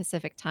 p.m.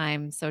 Pacific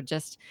time. So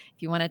just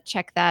if you wanna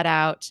check that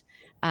out,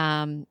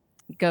 um,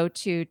 go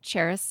to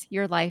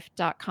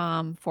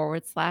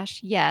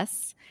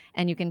cherisyourlife.com/yes,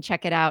 and you can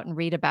check it out and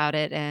read about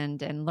it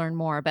and learn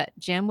more. But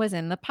Jim was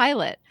in the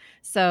pilot.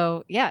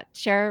 So yeah,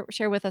 share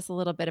with us a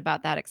little bit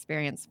about that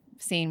experience,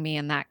 seeing me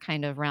in that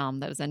kind of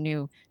realm. That was a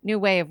new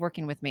way of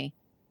working with me.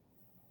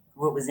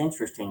 What was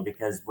interesting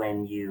because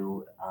when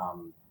you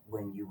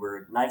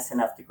were nice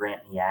enough to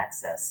grant me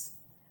access,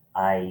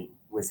 I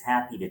was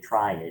happy to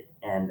try it,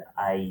 and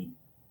I've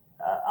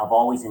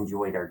always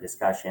enjoyed our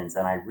discussions,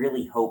 and I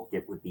really hoped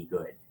it would be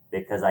good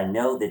because I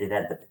know that it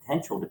had the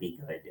potential to be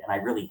good, and I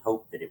really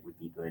hoped that it would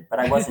be good, but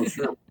I wasn't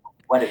sure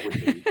what it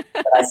would be.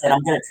 But I said,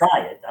 I'm going to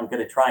try it. I'm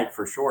going to try it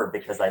for sure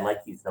because I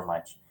like you so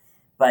much.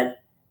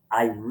 But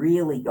I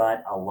really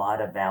got a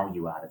lot of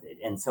value out of it.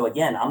 And so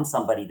again, I'm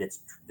somebody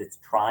that's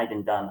tried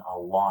and done a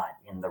lot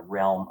in the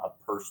realm of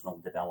personal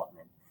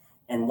development.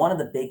 And one of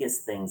the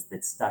biggest things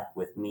that stuck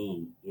with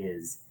me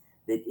is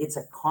that it's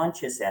a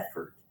conscious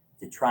effort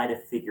to try to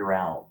figure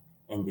out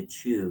and to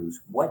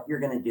choose what you're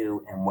going to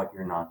do and what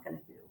you're not going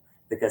to do.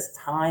 Because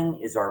time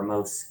is our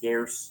most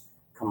scarce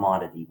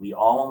commodity. We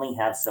all only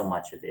have so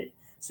much of it.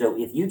 So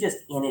if you just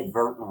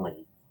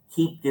inadvertently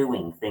keep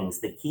doing things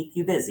that keep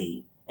you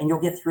busy, and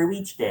you'll get through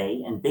each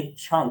day, and big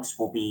chunks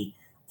will be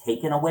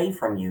taken away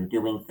from you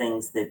doing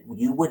things that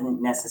you wouldn't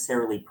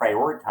necessarily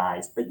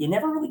prioritize, but you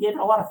never really gave it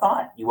a lot of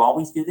thought. You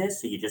always do this,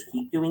 so you just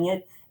keep doing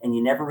it, and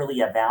you never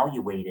really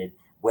evaluated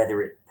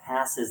whether it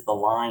passes the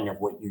line of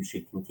what you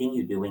should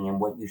continue doing and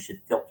what you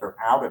should filter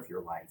out of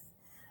your life.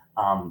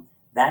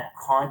 That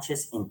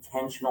conscious,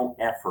 intentional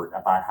effort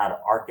about how to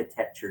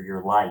architecture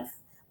your life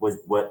was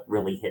what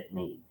really hit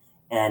me.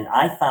 And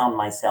I found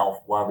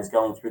myself while I was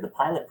going through the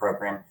pilot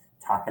program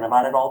talking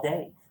about it all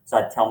day. So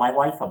I'd tell my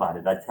wife about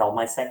it. I'd tell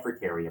my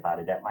secretary about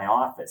it at my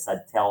office.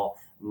 I'd tell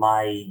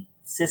my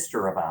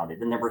sister about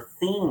it. And there were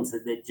themes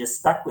that just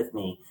stuck with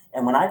me.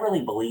 And when I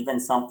really believe in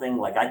something,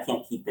 like I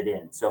can't keep it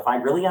in. So if I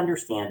really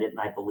understand it and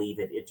I believe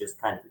it, it just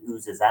kind of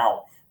oozes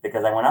out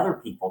because I want other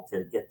people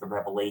to get the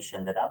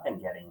revelation that I've been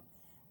getting.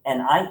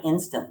 And I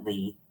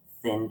instantly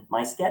thinned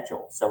my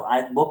schedule. So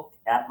I looked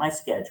at my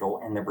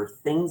schedule and there were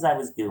things I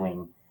was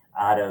doing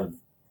out of,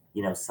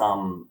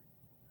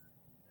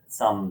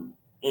 some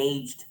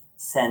aged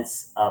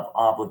sense of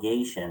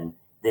obligation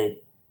that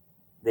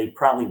they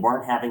probably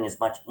weren't having as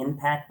much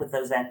impact with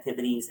those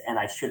activities and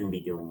I shouldn't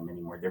be doing them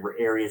anymore. There were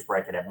areas where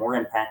I could have more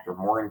impact or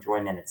more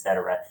enjoyment,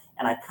 etc.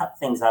 And I cut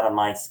things out of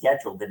my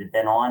schedule that had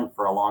been on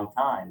for a long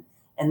time.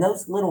 And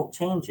those little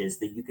changes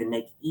that you can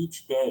make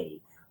each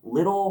day,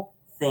 little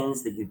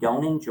things that you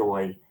don't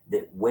enjoy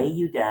that weigh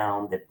you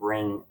down, that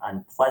bring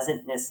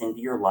unpleasantness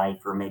into your life,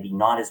 or maybe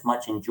not as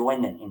much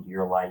enjoyment into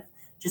your life,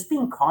 just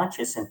being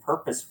conscious and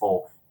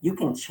purposeful, you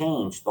can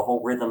change the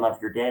whole rhythm of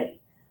your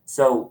day.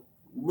 So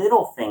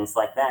little things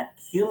like that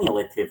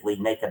cumulatively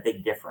make a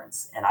big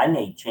difference. And I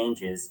made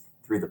changes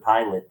through the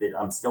pilot that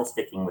I'm still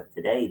sticking with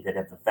today that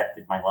have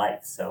affected my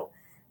life. So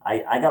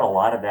I got a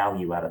lot of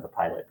value out of the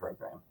pilot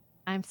program.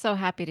 I'm so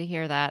happy to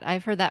hear that.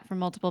 I've heard that from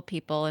multiple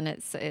people, and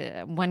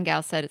one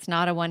gal said it's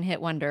not a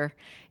one-hit wonder.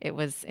 It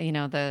was,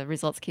 the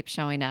results keep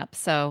showing up.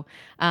 So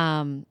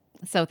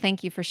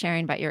thank you for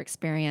sharing about your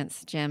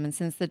experience, Jim. And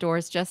since the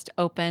doors just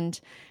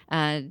opened,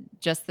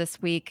 just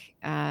this week,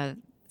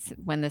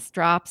 when this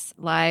drops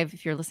live,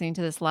 if you're listening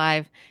to this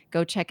live,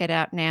 go check it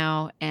out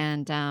now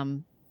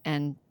and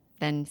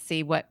then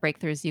see what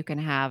breakthroughs you can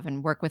have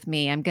and work with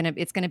me.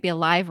 It's gonna be a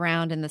live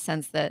round in the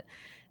sense that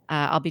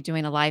I'll be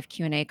doing a live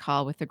Q&A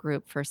call with the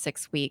group for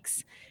 6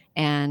 weeks,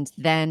 and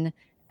then,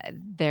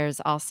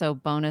 there's also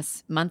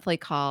bonus monthly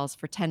calls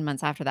for 10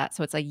 months after that,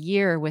 so it's a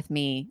year with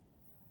me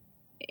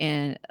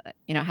in,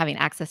 having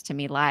access to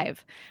me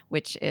live,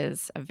 which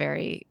is a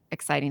very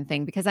exciting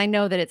thing because I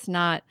know that it's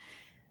not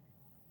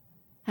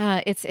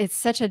it's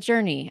such a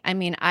journey. I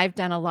mean, I've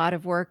done a lot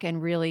of work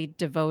and really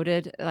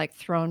devoted, like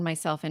thrown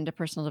myself into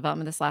personal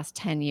development this last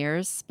 10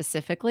 years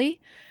specifically.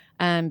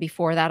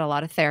 Before that, a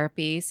lot of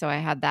therapy. So I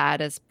had that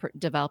as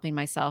developing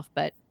myself,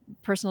 but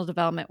personal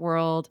development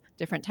world,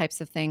 different types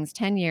of things,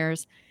 10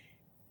 years,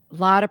 a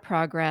lot of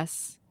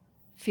progress,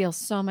 feel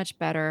so much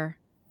better,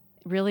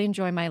 really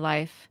enjoy my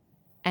life,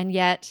 and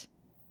yet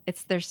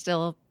there's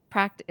still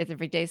practice.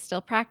 Every day is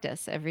still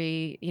practice.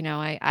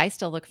 I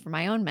still look for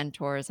my own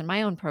mentors and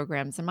my own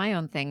programs and my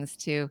own things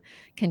to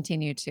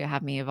continue to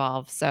have me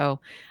evolve. So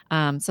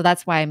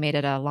that's why I made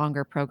it a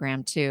longer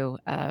program too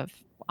of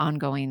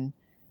ongoing.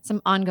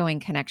 some ongoing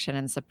connection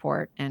and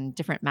support and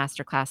different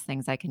masterclass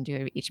things I can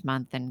do each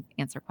month and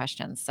answer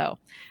questions. So,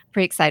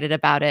 pretty excited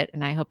about it,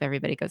 and I hope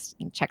everybody goes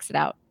and checks it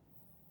out.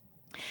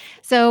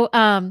 So,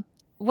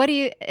 what do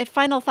you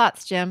final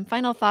thoughts, Jim?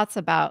 Final thoughts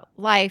about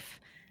life,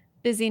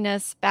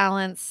 busyness,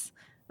 balance,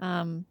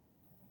 um,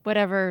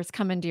 whatever's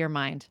coming to your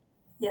mind.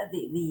 Yeah,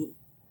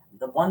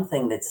 the one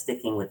thing that's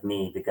sticking with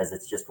me because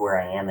it's just where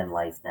I am in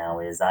life now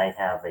is I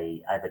have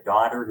a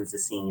daughter who's a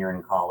senior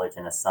in college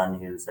and a son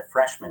who's a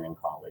freshman in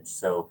college.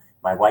 So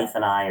my wife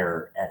and I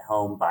are at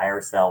home by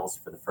ourselves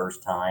for the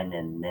first time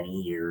in many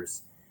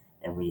years,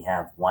 and we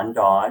have one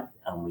dog.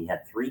 We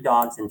had three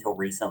dogs until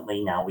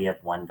recently. Now we have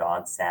one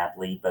dog,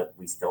 sadly, but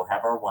we still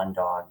have our one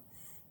dog.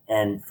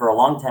 And for a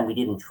long time, we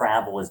didn't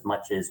travel as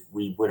much as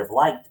we would have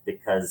liked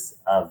because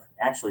of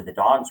actually the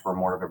dogs were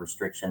more of a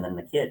restriction than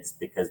the kids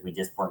because we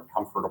just weren't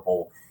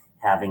comfortable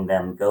having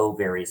them go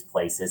various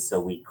places.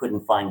 So we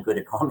couldn't find good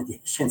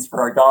accommodations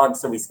for our dogs.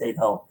 So we stayed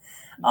home.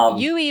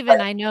 You But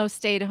even, I know,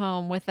 stayed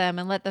home with them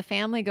and let the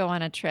family go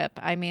on a trip.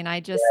 I mean,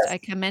 I yes,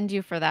 commend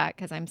you for that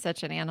because 'cause I'm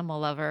such an animal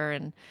lover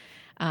and,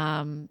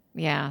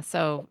 yeah,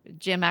 so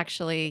Jim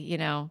actually,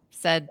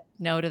 said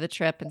no to the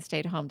trip and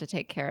stayed home to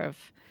take care of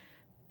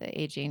the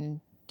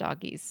aging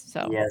doggies,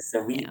 so, yeah.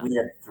 So yeah. we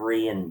had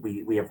three, and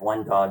we have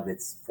one dog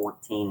that's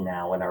 14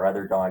 now, and our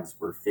other dogs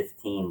were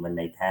 15 when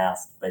they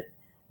passed. But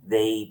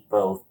they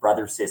both,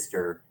 brother,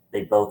 sister,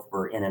 they both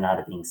were in and out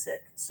of being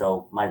sick.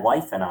 So my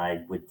wife and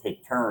I would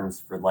take turns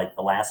for like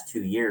the last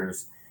 2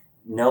 years.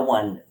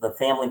 The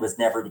family was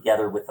never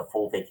together with a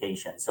full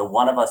vacation. So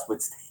one of us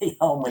would stay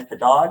home with the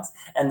dogs,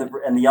 and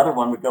the other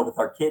one would go with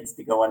our kids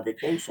to go on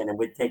vacation, and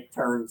we'd take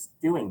turns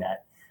doing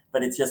that.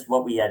 But it's just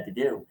what we had to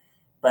do.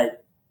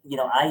 But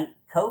I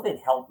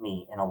COVID helped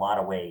me in a lot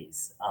of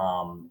ways,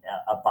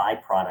 a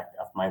byproduct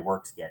of my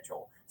work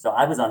schedule. So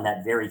I was on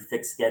that very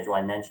fixed schedule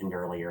I mentioned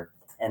earlier,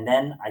 and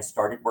then I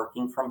started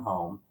working from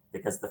home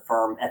because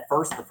at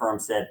first the firm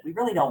said we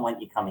really don't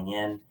want you coming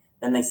in.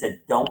 Then they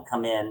said don't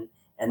come in,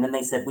 and then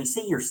they said we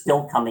see you're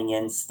still coming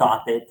in.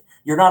 Stop it.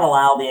 You're not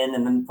allowed in.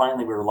 And then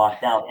finally we were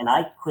locked out, and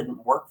I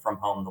couldn't work from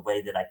home the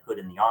way that I could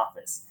in the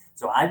office.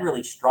 So I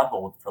really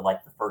struggled for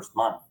like the first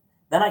month.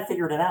 Then I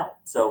figured it out.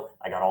 So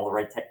I got all the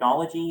right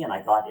technology and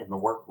I got in the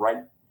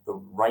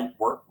right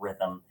work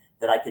rhythm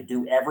that I could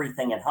do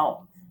everything at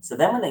home. So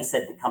then when they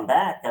said to come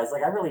back, I was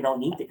like, I really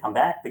don't need to come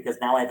back because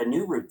now I have a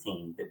new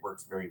routine that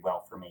works very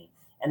well for me.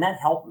 And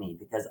that helped me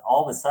because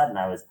all of a sudden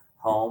I was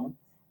home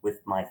with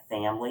my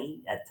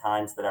family at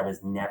times that I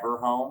was never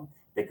home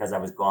because I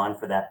was gone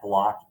for that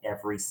block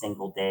every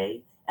single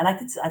day. And I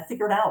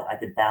figured out I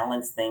could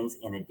balance things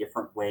in a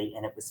different way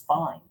and it was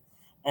fine.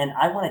 And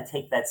I want to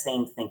take that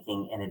same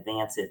thinking and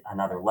advance it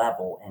another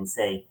level and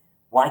say,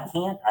 why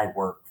can't I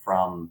work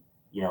from,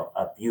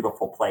 a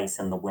beautiful place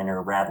in the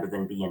winter rather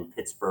than be in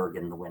Pittsburgh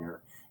in the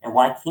winter? And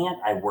why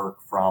can't I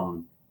work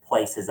from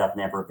places I've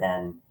never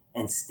been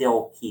and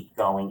still keep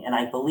going? And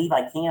I believe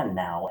I can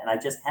now, and I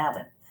just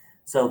haven't.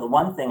 So the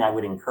one thing I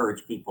would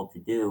encourage people to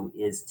do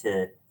is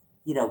to,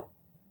 you know,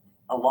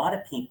 a lot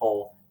of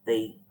people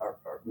are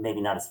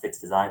maybe not as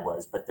fixed as I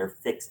was, but they're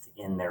fixed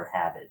in their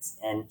habits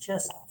and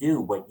just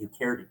do what you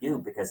care to do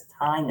because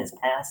time is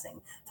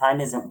passing. Time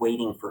isn't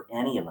waiting for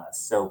any of us.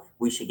 So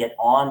we should get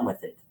on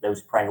with it.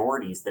 Those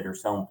priorities that are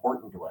so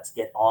important to us,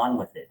 get on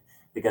with it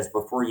because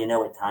before you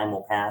know it, time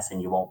will pass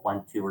and you won't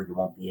want to or you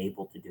won't be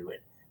able to do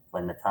it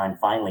when the time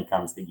finally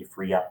comes that you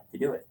free up to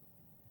do it.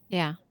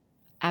 Yeah.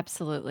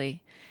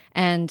 Absolutely.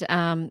 And,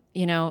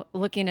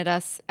 looking at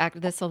us,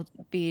 this will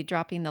be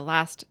dropping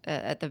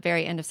at the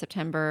very end of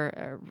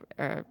September,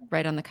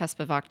 right on the cusp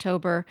of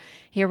October.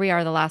 Here we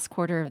are, the last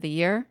quarter of the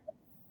year.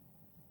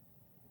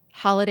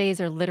 Holidays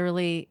are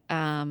literally,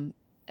 when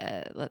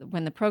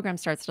the program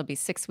starts, it'll be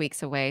 6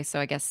 weeks away.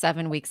 So I guess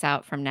 7 weeks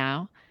out from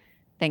now,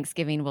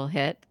 Thanksgiving will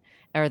hit,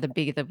 or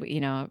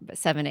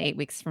 7 to 8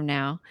 weeks from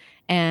now.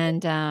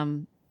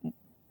 And,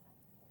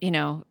 you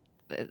know,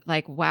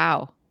 like,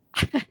 wow.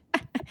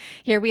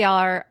 Here we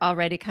are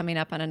already coming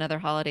up on another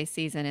holiday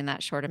season in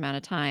that short amount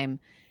of time,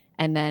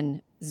 and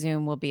then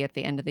Zoom will be at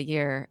the end of the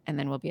year, and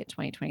then we'll be at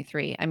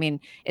 2023. I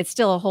mean, it's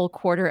still a whole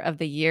quarter of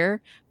the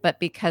year, but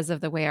because of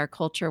the way our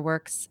culture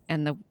works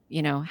and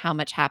how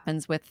much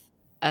happens with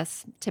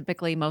us,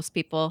 typically most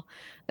people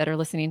that are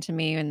listening to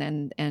me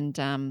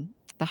and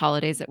the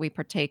holidays that we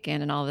partake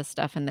in and all this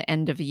stuff and the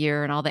end of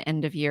year and all the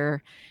end of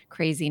year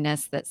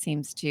craziness that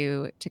seems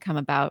to come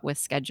about with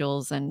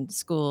schedules and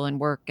school and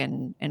work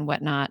and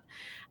whatnot.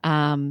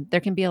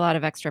 There can be a lot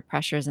of extra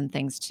pressures and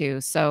things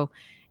too. So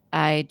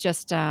I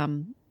just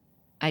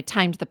I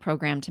timed the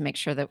program to make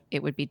sure that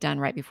it would be done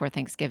right before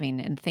Thanksgiving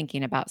and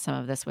thinking about some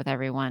of this with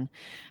everyone.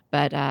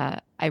 But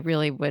I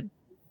really would.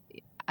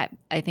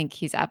 I think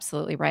he's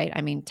absolutely right.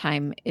 I mean,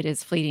 time, it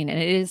is fleeting, and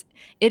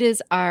it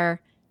is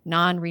our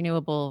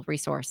non-renewable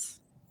resource.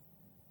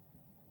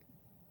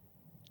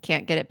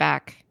 Can't get it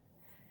back.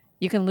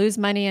 You can lose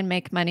money and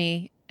make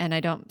money, and I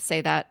don't say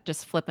that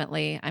just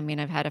flippantly. I mean,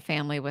 I've had a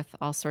family with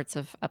all sorts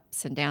of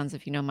ups and downs,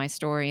 if you know my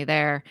story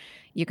there.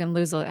 You can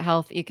lose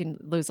health, you can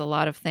lose a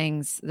lot of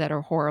things that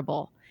are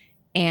horrible,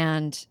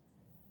 And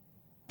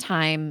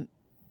time,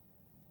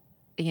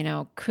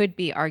 could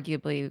be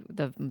arguably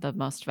the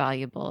most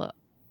valuable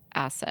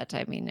asset.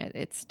 I mean,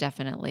 it's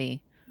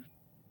definitely,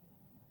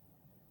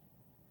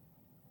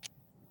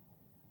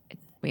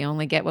 we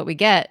only get what we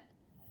get.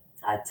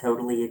 I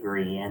totally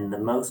agree. And the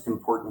most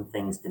important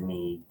things to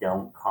me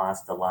don't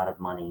cost a lot of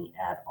money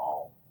at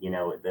all.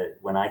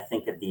 When I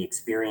think of the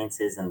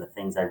experiences and the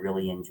things I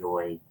really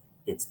enjoy,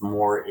 it's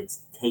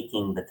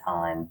taking the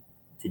time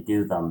to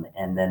do them.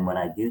 And then when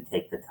I do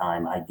take the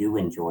time, I do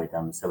enjoy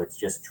them. So it's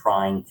just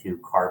trying to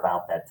carve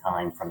out that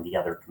time from the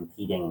other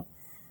competing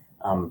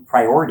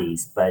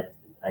priorities. But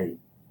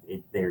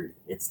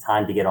it's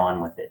time to get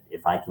on with it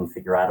if I can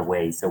figure out a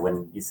way. So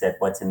when you said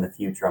what's in the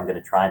future, I'm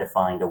going to try to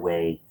find a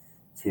way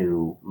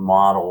to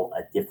model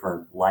a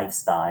different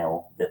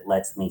lifestyle that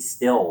lets me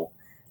still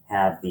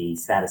have the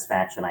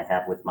satisfaction I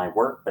have with my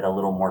work, but a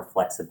little more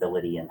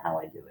flexibility in how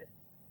I do it.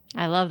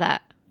 I love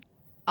that.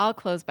 I'll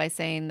close by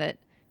saying that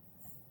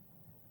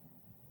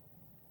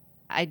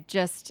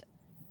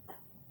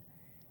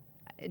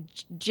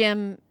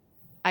Jim,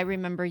 I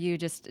remember you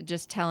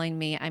just telling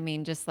me, I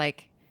mean, just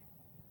like,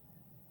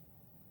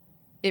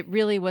 it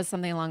really was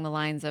something along the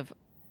lines of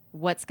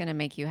what's going to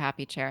make you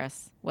happy,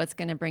 Charis, what's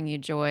going to bring you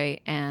joy.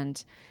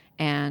 And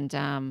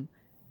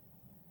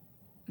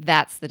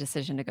that's the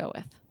decision to go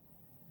with.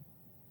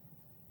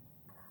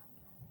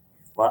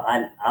 Well,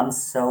 I'm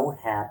so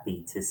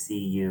happy to see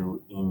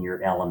you in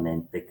your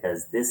element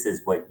because this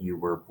is what you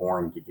were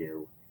born to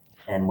do.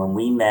 And when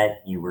we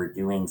met, you were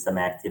doing some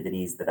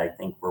activities that I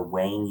think were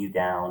weighing you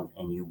down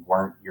and you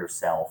weren't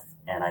yourself.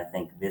 And I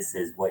think this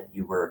is what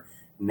you were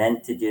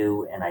meant to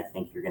do. And I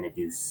think you're going to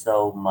do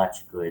so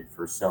much good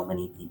for so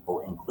many people,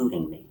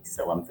 including me.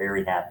 So I'm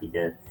very happy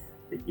that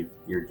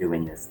you're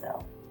doing this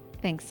now.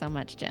 Thanks so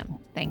much, Jim.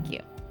 Thank you.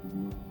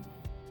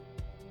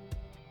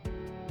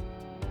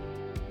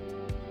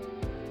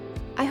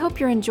 I hope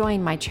you're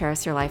enjoying my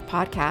Charis Your Life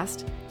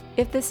podcast.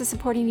 If this is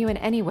supporting you in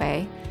any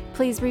way,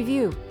 please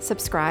review,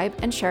 subscribe,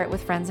 and share it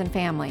with friends and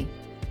family.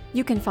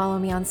 You can follow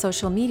me on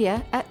social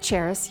media at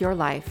Charis Your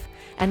Life,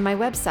 and my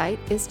website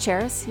is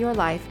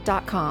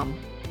charisyourlife.com.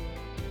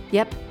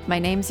 Yep, my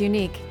name's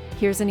unique.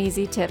 Here's an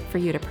easy tip for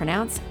you to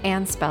pronounce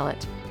and spell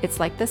it. It's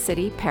like the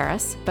city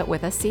Paris, but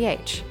with a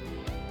CH.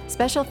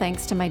 Special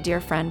thanks to my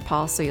dear friend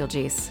Paul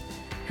Suyelgis,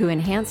 who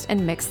enhanced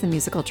and mixed the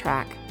musical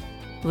track.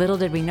 Little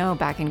did we know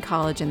back in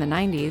college in the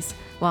 90s,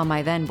 while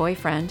my then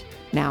boyfriend,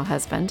 now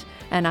husband,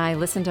 and I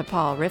listened to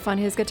Paul riff on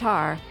his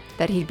guitar,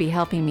 that he'd be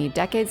helping me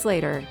decades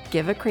later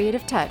give a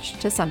creative touch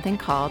to something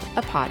called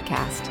a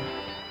podcast.